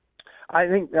 I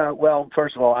think, well,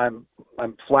 first of all, I'm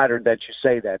flattered that you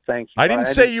say that. Thank you. I didn't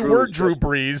say you were Drew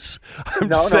Brees.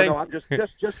 No. I'm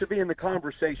just to be in the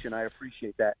conversation. I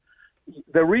appreciate that.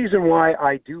 The reason why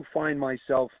I do find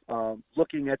myself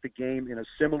looking at the game in a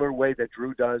similar way that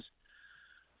Drew does,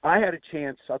 I had a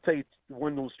chance. I'll tell you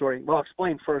one little story. Well, I'll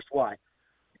explain first why.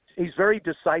 He's very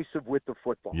decisive with the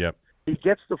football. Yep. He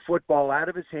gets the football out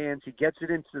of his hands. He gets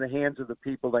it into the hands of the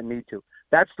people that need to.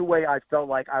 That's the way I felt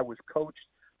like I was coached.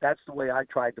 That's the way I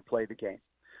tried to play the game.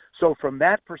 So from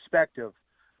that perspective,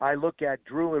 I look at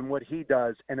Drew and what he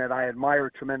does, and that I admire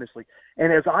tremendously.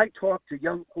 And as I talk to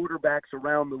young quarterbacks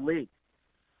around the league,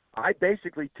 I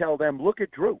basically tell them, look at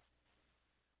Drew.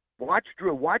 Watch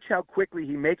Drew. Watch how quickly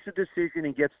he makes a decision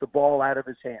and gets the ball out of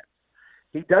his hands.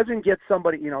 He doesn't get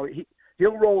somebody,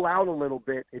 he'll roll out a little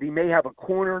bit, and he may have a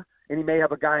corner, and he may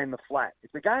have a guy in the flat.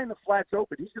 If the guy in the flat's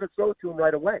open, he's going to throw it to him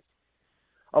right away.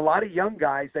 A lot of young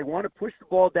guys, they want to push the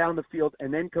ball down the field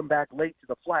and then come back late to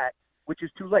the flat, which is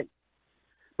too late.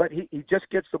 But he just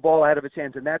gets the ball out of his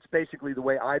hands, and that's basically the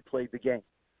way I played the game.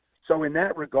 So in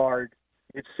that regard,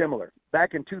 it's similar.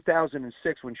 Back in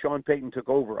 2006 when Sean Payton took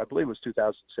over, I believe it was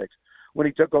 2006, when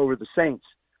he took over the Saints,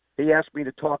 he asked me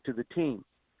to talk to the team.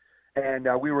 And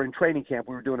we were in training camp.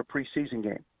 We were doing a preseason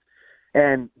game.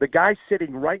 And the guy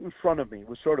sitting right in front of me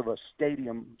was sort of a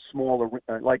stadium, smaller,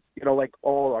 like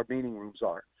all our meeting rooms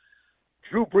are.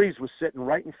 Drew Brees was sitting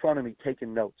right in front of me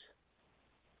taking notes.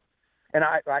 And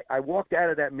I walked out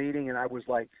of that meeting and I was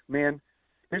like, man,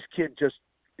 this kid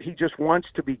he just wants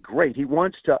to be great. He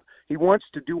wants to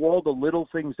do all the little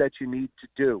things that you need to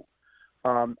do.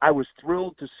 I was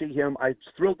thrilled to see him. I was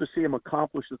thrilled to see him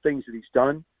accomplish the things that he's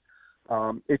done.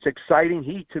 It's exciting.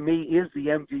 He, to me, is the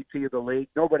MVP of the league.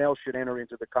 Nobody else should enter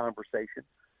into the conversation.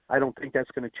 I don't think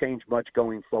that's going to change much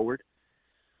going forward.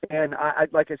 And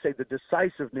like I say, the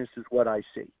decisiveness is what I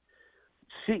see.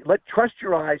 Trust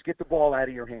your eyes, get the ball out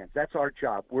of your hands. That's our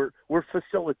job. We're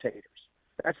facilitators.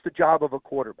 That's the job of a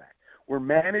quarterback. We're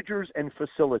managers and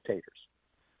facilitators.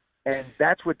 And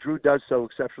that's what Drew does so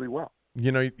exceptionally well.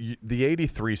 The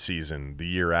 83 season, the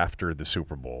year after the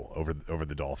Super Bowl over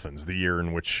the Dolphins, the year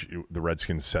in which the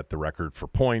Redskins set the record for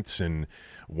points and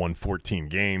won 14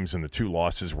 games, and the two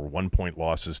losses were 1-point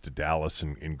losses to Dallas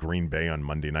and Green Bay on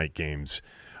Monday night games.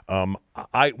 The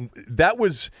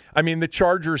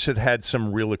Chargers had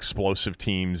some real explosive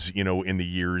teams, in the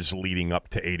years leading up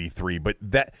to 83, but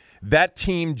that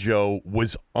team, Joe,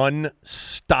 was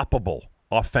unstoppable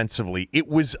offensively. It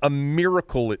was a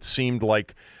miracle, it seemed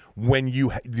like, when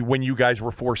you guys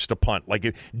were forced to punt.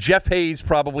 Like Jeff Hayes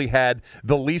probably had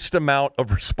the least amount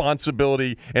of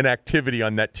responsibility and activity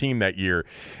on that team that year.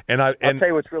 And I'll tell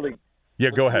you what's really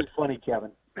go ahead. Funny,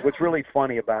 Kevin. What's really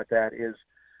funny about that is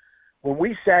when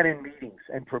we sat in meetings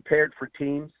and prepared for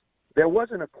teams, there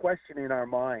wasn't a question in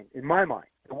my mind,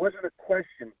 there wasn't a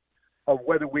question of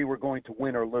whether we were going to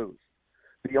win or lose.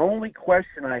 The only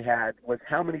question I had was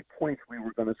how many points we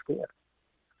were going to score.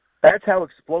 That's how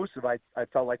explosive I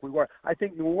felt like we were. I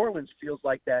think New Orleans feels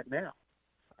like that now.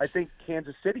 I think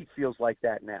Kansas City feels like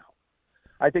that now.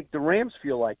 I think the Rams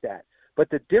feel like that.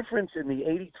 But the difference in the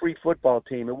 83 football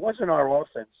team, it wasn't our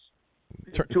offense.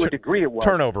 To a degree it was.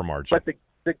 Turnover margin. But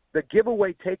the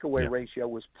giveaway takeaway ratio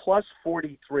was plus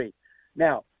 43.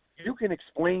 Now, you can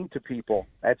explain to people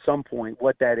at some point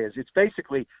what that is. It's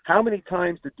basically how many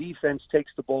times the defense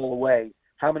takes the ball away,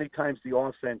 how many times the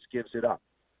offense gives it up.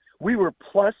 We were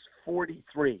plus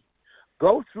 43.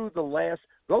 Go through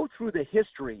the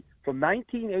history from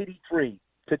 1983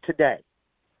 to today.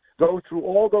 Go through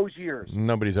all those years.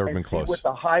 Nobody's ever been close. See what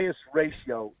the highest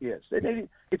ratio is.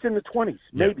 It's in the 20s,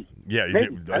 maybe. Yeah,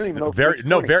 maybe. I don't even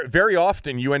know. Very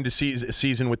often you end a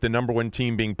season with the number one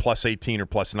team being plus 18 or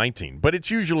plus 19, but it's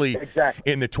usually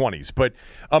in the 20s. But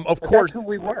of course, that's who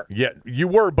we were. Yeah, you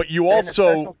were, but you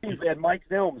also we had Mike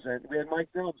Nelms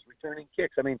returning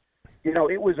kicks. I mean,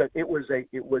 it was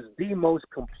the most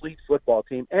complete football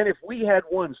team. And if we had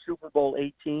won Super Bowl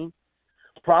 18,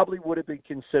 probably would have been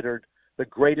considered the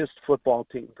greatest football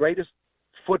team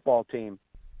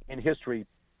in history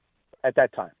at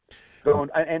that time.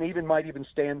 And even might even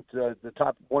stand the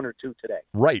top 1 or 2 today.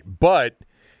 Right, but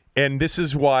and this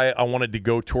is why I wanted to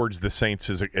go towards the Saints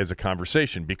as a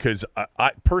conversation, because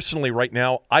I personally right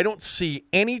now I don't see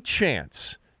any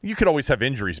chance. You could always have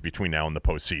injuries between now and the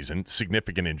postseason,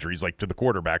 significant injuries like to the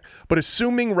quarterback, but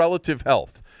assuming relative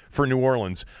health for New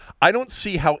Orleans, I don't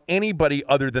see how anybody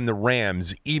other than the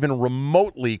Rams even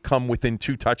remotely come within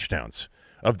 2 touchdowns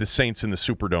of the Saints in the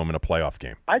Superdome in a playoff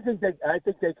game. I think they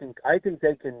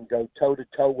can go toe to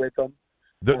toe with them.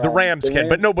 The Rams can,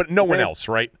 but no one else,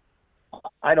 right?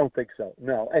 I don't think so.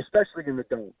 No, especially in the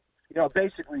dome.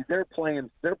 Basically they're playing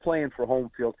for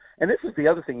home field. And this is the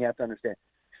other thing you have to understand.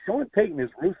 Sean Payton is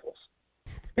ruthless.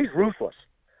 He's ruthless.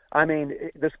 I mean,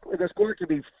 the score could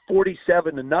be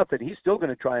 47-0. He's still going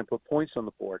to try and put points on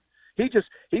the board.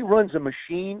 He runs a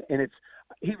machine, and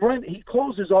he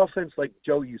calls his offense like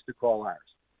Joe used to call ours.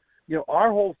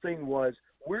 Our whole thing was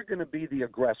we're going to be the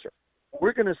aggressor.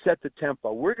 We're going to set the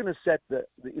tempo. We're going to set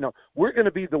we're going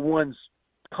to be the ones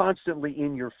constantly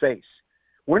in your face.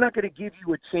 We're not going to give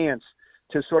you a chance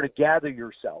to sort of gather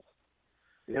yourself.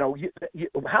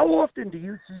 How often do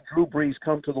you see Drew Brees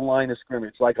come to the line of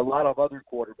scrimmage like a lot of other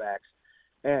quarterbacks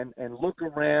and look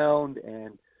around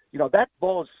and, that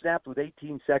ball is snapped with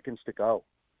 18 seconds to go.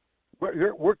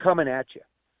 We're coming at you.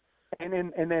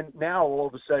 And then now all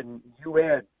of a sudden you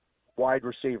add wide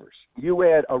receivers. You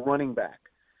add a running back.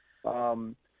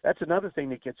 That's another thing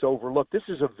that gets overlooked. This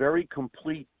is a very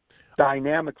complete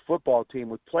dynamic football team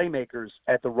with playmakers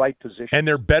at the right position. And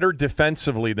they're better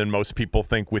defensively than most people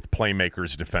think with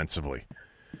playmakers defensively.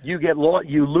 You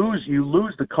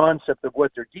lose the concept of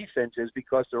what their defense is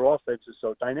because their offense is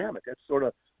so dynamic. That's sort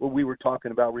of what we were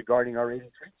talking about regarding our 83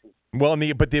 team. Well,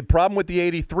 but the problem with the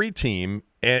 83 team,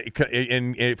 and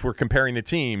if we're comparing the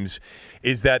teams,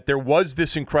 is that there was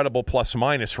this incredible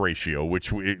plus-minus ratio,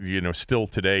 which, still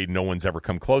today no one's ever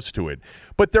come close to it.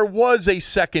 But there was a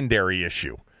secondary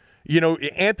issue.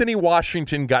 Anthony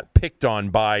Washington got picked on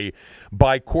by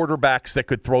quarterbacks that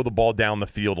could throw the ball down the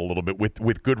field a little bit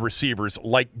with good receivers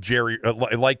like Cliff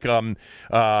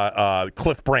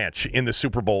Branch in the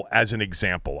Super Bowl as an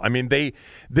example. I mean, the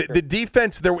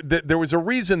defense there was a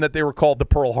reason that they were called the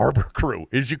Pearl Harbor Crew,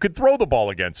 is you could throw the ball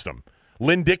against them.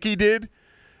 Lynn Dickey did,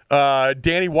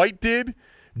 Danny White did,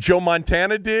 Joe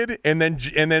Montana did, and then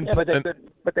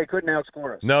but they couldn't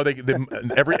outscore us. No,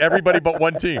 everybody but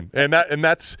one team, and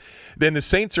that's then the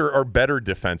Saints are better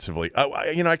defensively.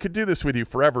 I could do this with you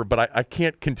forever, but I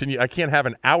can't continue. I can't have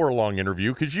an hour-long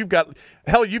interview because you've got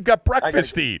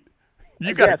breakfast to eat.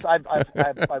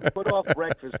 I've put off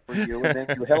breakfast for you, and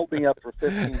then you held me up for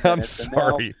 15 minutes. I'm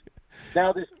sorry.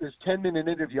 Now this 10-minute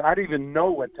interview, I don't even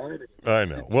know what time it is. I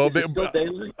know. Well,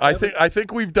 I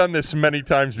think we've done this many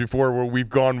times before where we've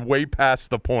gone way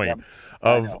past the point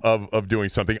of doing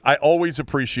something. I always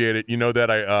appreciate it. You know that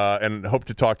and hope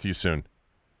to talk to you soon.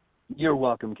 You're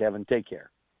welcome, Kevin. Take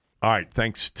care. All right.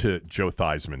 Thanks to Joe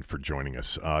Theismann for joining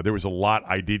us. There was a lot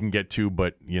I didn't get to,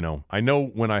 but I know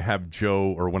when I had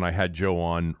Joe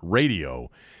on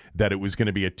radio that it was going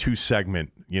to be a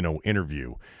 2-segment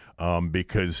interview.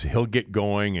 Because he'll get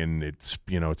going and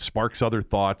it sparks other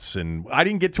thoughts. And I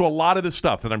didn't get to a lot of the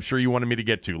stuff that I'm sure you wanted me to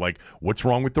get to, like what's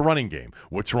wrong with the running game?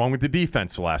 What's wrong with the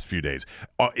defense the last few days?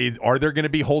 Are there going to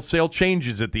be wholesale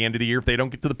changes at the end of the year if they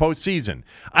don't get to the postseason?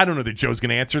 I don't know that Joe's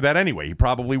going to answer that anyway. He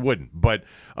probably wouldn't. But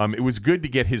it was good to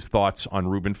get his thoughts on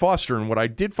Reuben Foster. And what I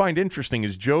did find interesting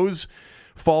is Joe's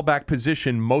fallback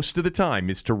position most of the time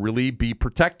is to really be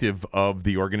protective of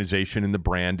the organization and the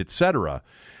brand, etc.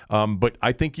 But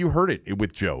I think you heard it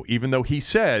with Joe, even though he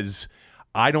says,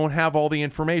 I don't have all the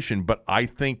information, but I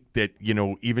think that,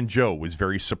 even Joe was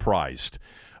very surprised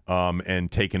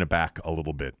and taken aback a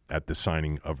little bit at the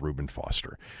signing of Reuben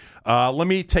Foster. Let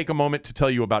me take a moment to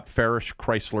tell you about Farish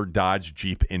Chrysler Dodge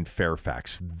Jeep in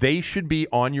Fairfax. They should be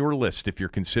on your list if you're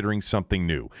considering something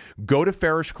new. Go to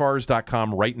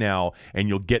farishcars.com right now and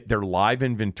you'll get their live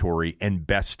inventory and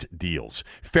best deals.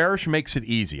 Farish makes it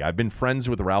easy. I've been friends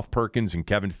with Ralph Perkins and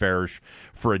Kevin Farish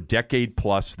for a decade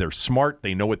plus. They're smart.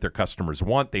 They know what their customers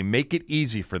want. They make it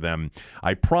easy for them.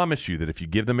 I promise you that if you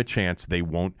give them a chance, they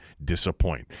won't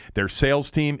disappoint. Their sales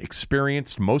team,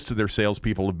 experienced. Most of their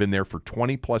salespeople have been there for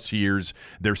 20 plus years.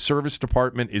 Their service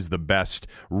department is the best.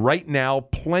 Right now,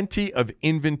 plenty of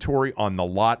inventory on the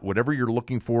lot. Whatever you're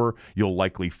looking for, you'll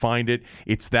likely find it.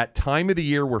 It's that time of the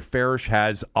year where Farish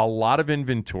has a lot of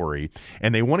inventory,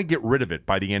 and they want to get rid of it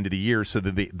by the end of the year so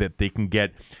that they can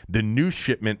get the new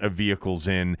shipment of vehicles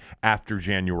in after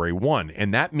January 1.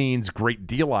 And that means great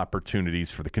deal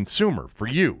opportunities for the consumer, for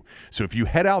you. So if you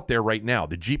head out there right now,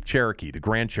 the Jeep Cherokee, the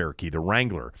Grand Cherokee, the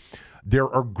Wrangler, There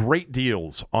are great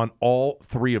deals on all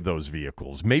three of those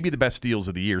vehicles, maybe the best deals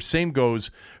of the year. Same goes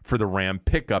for the Ram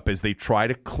pickup as they try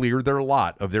to clear their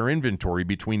lot of their inventory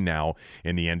between now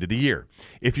and the end of the year.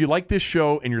 If you like this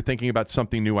show and you're thinking about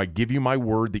something new, I give you my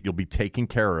word that you'll be taken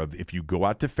care of. If you go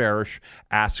out to Farish,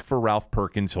 ask for Ralph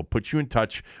Perkins. He'll put you in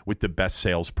touch with the best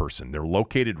salesperson. They're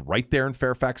located right there in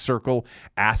Fairfax Circle.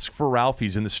 Ask for Ralph.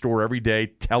 He's in the store every day.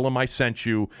 Tell him I sent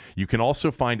you. You can also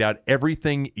find out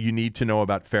everything you need to know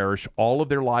about Farish. All of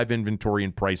their live inventory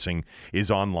and pricing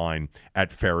is online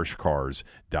at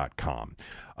farishcars.com.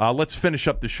 Let's finish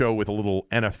up the show with a little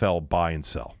NFL buy and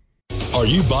sell. Are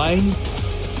you buying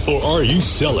or are you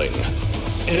selling?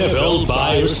 NFL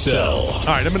buy or sell. All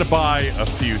right, I'm going to buy a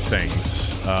few things.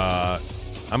 I'm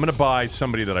going to buy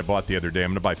somebody that I bought the other day.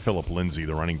 I'm going to buy Philip Lindsay,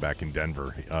 the running back in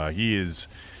Denver. He is,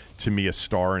 to me, a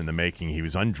star in the making. He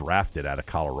was undrafted out of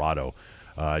Colorado.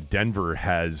 Denver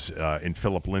has, in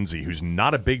Philip Lindsay, who's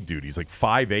not a big dude. He's like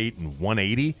 5'8" and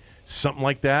 180, something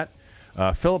like that.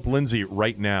 Philip Lindsay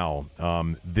right now,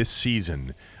 this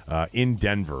season in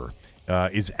Denver,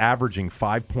 is averaging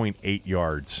 5.8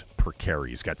 yards per carry.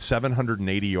 He's got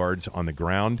 780 yards on the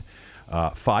ground,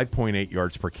 5.8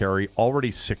 yards per carry,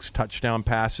 already 6 touchdown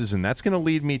passes, and that's going to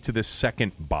lead me to this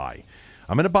second buy.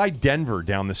 I'm going to buy Denver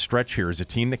down the stretch here as a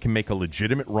team that can make a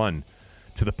legitimate run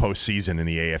to the postseason in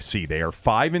the AFC. They are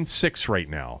 5-6 right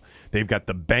now. They've got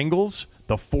the Bengals,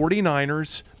 the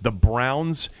 49ers, the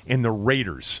Browns, and the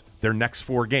Raiders, their next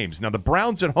 4 games. Now, the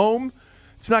Browns at home,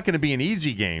 it's not going to be an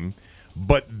easy game,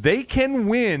 but they can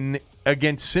win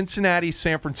against Cincinnati,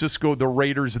 San Francisco, the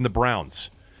Raiders, and the Browns.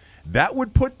 That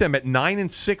would put them at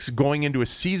 9-6 going into a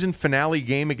season finale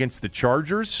game against the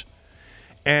Chargers.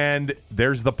 And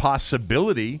there's the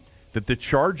possibility that the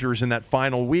Chargers in that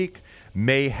final week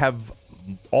may have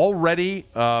already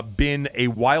been a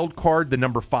wild card, the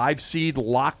number 5 seed,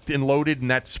 locked and loaded in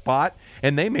that spot,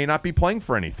 and they may not be playing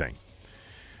for anything.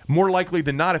 More likely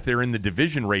than not, if they're in the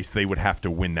division race, they would have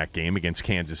to win that game against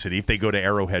Kansas City if they go to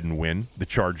Arrowhead and win, the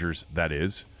Chargers, that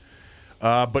is.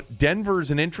 But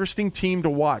Denver's an interesting team to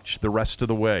watch the rest of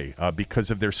the way because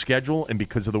of their schedule and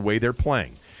because of the way they're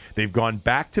playing. They've gone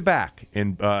back-to-back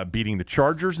in beating the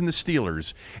Chargers and the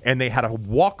Steelers, and they had a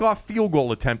walk-off field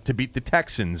goal attempt to beat the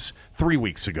Texans 3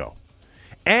 weeks ago.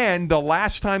 And the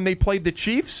last time they played the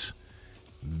Chiefs,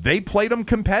 they played them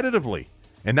competitively.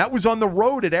 And that was on the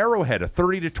road at Arrowhead, a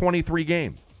 30-23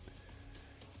 game.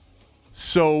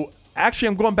 So, actually,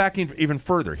 I'm going back even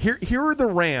further. Here are the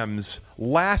Rams'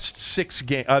 last 6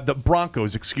 games. The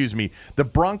Broncos'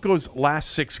 last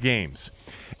 6 games.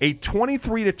 A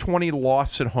 23-20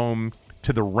 loss at home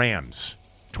to the Rams,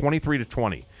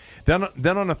 23-20.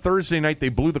 Then on a Thursday night, they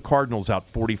blew the Cardinals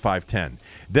out 45-10.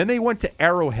 Then they went to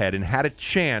Arrowhead and had a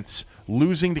chance,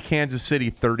 losing to Kansas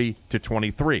City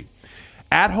 30-23.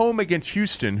 At home against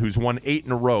Houston, who's won 8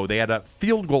 in a row, they had a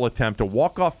field goal attempt, a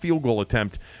walk-off field goal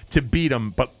attempt to beat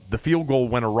them, but the field goal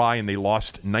went awry and they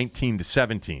lost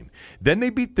 19-17. Then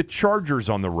they beat the Chargers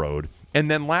on the road,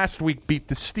 and then last week beat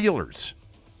the Steelers.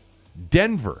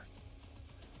 Denver,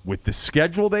 with the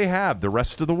schedule they have the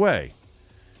rest of the way,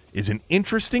 is an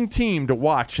interesting team to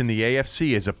watch in the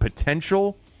AFC as a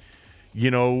potential,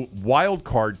 wild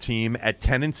card team at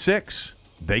 10-6.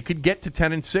 They could get to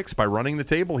 10-6 by running the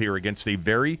table here against a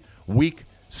very weak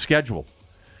schedule.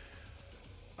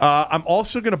 I'm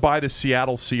also going to buy the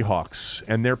Seattle Seahawks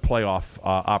and their playoff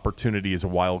opportunity as a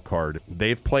wild card.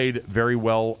 They've played very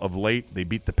well of late. They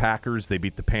beat the Packers. They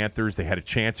beat the Panthers. They had a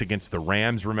chance against the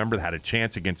Rams. Remember, they had a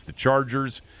chance against the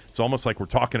Chargers. It's almost like we're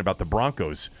talking about the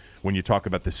Broncos when you talk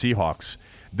about the Seahawks.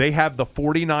 They have the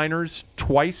 49ers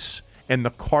twice and the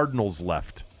Cardinals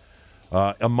left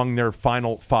among their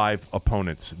final 5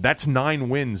 opponents. That's 9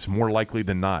 wins more likely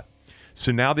than not.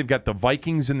 So now they've got the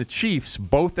Vikings and the Chiefs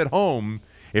both at home.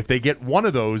 If they get one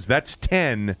of those, that's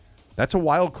 10. That's a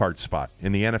wild card spot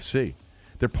in the NFC.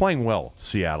 They're playing well,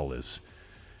 Seattle is.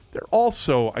 They're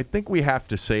also, I think we have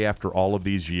to say after all of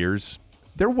these years,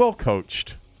 they're well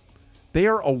coached. They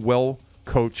are a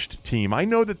well-coached team. I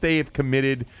know that they have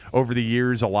committed over the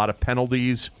years a lot of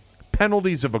penalties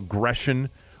of aggression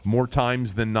more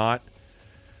times than not.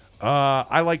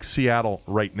 I like Seattle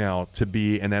right now to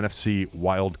be an NFC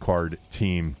wild card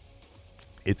team.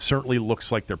 It certainly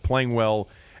looks like they're playing well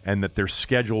and that their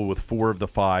schedule with 4 of the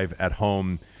 5 at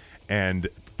home and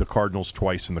the Cardinals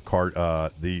twice and the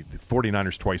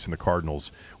 49ers twice and the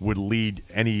Cardinals would lead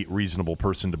any reasonable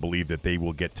person to believe that they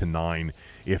will get to 9,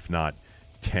 if not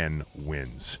 10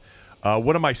 wins.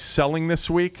 What am I selling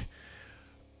this week?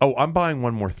 Oh, I'm buying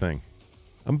one more thing.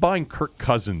 I'm buying Kirk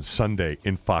Cousins Sunday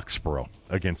in Foxborough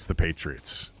against the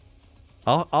Patriots.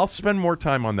 I'll spend more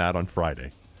time on that on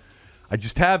Friday. I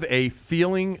just have a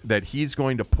feeling that he's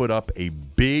going to put up a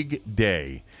big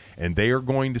day, and they are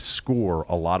going to score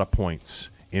a lot of points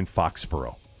in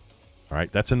Foxborough. All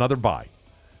right, that's another buy.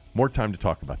 More time to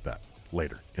talk about that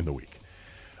later in the week.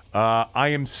 I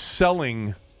am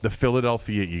selling the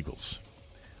Philadelphia Eagles.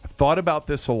 I've thought about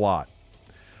this a lot.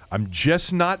 I'm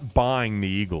just not buying the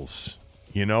Eagles.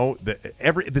 You know,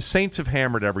 the Saints have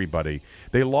hammered everybody.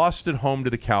 They lost at home to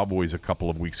the Cowboys a couple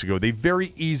of weeks ago. They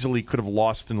very easily could have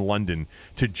lost in London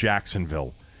to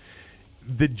Jacksonville.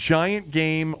 The Giant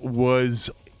game was,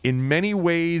 in many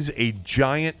ways, a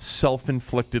giant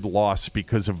self-inflicted loss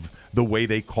because of the way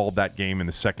they called that game in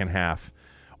the second half,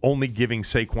 only giving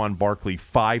Saquon Barkley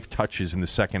 5 touches in the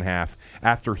second half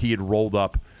after he had rolled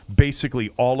up basically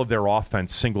all of their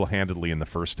offense single-handedly in the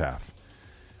first half.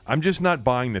 I'm just not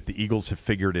buying that the Eagles have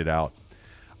figured it out.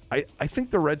 I think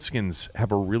the Redskins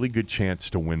have a really good chance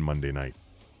to win Monday night.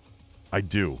 I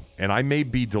do. And I may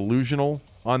be delusional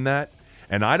on that.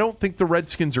 And I don't think the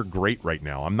Redskins are great right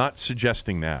now. I'm not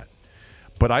suggesting that.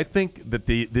 But I think that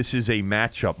this is a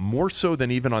matchup, more so than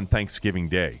even on Thanksgiving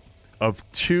Day, of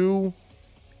 2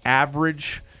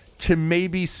 average to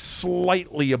maybe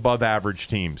slightly above average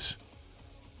teams.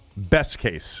 Best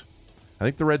case. I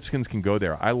think the Redskins can go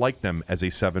there. I like them as a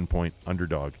 7-point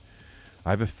underdog.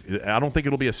 I don't think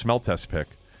it'll be a smell test pick.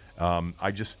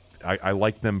 I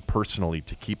like them personally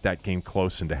to keep that game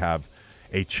close and to have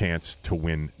a chance to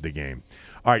win the game.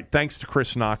 All right, thanks to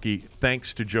Chris Nockey.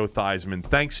 Thanks to Joe Theismann.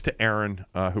 Thanks to Aaron,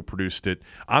 who produced it.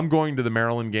 I'm going to the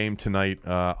Maryland game tonight.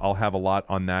 I'll have a lot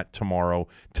on that tomorrow.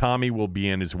 Tommy will be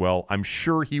in as well. I'm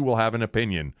sure he will have an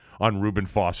opinion on Reuben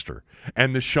Foster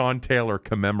and the Sean Taylor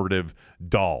commemorative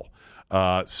doll.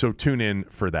 So tune in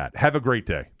for that. Have a great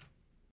day.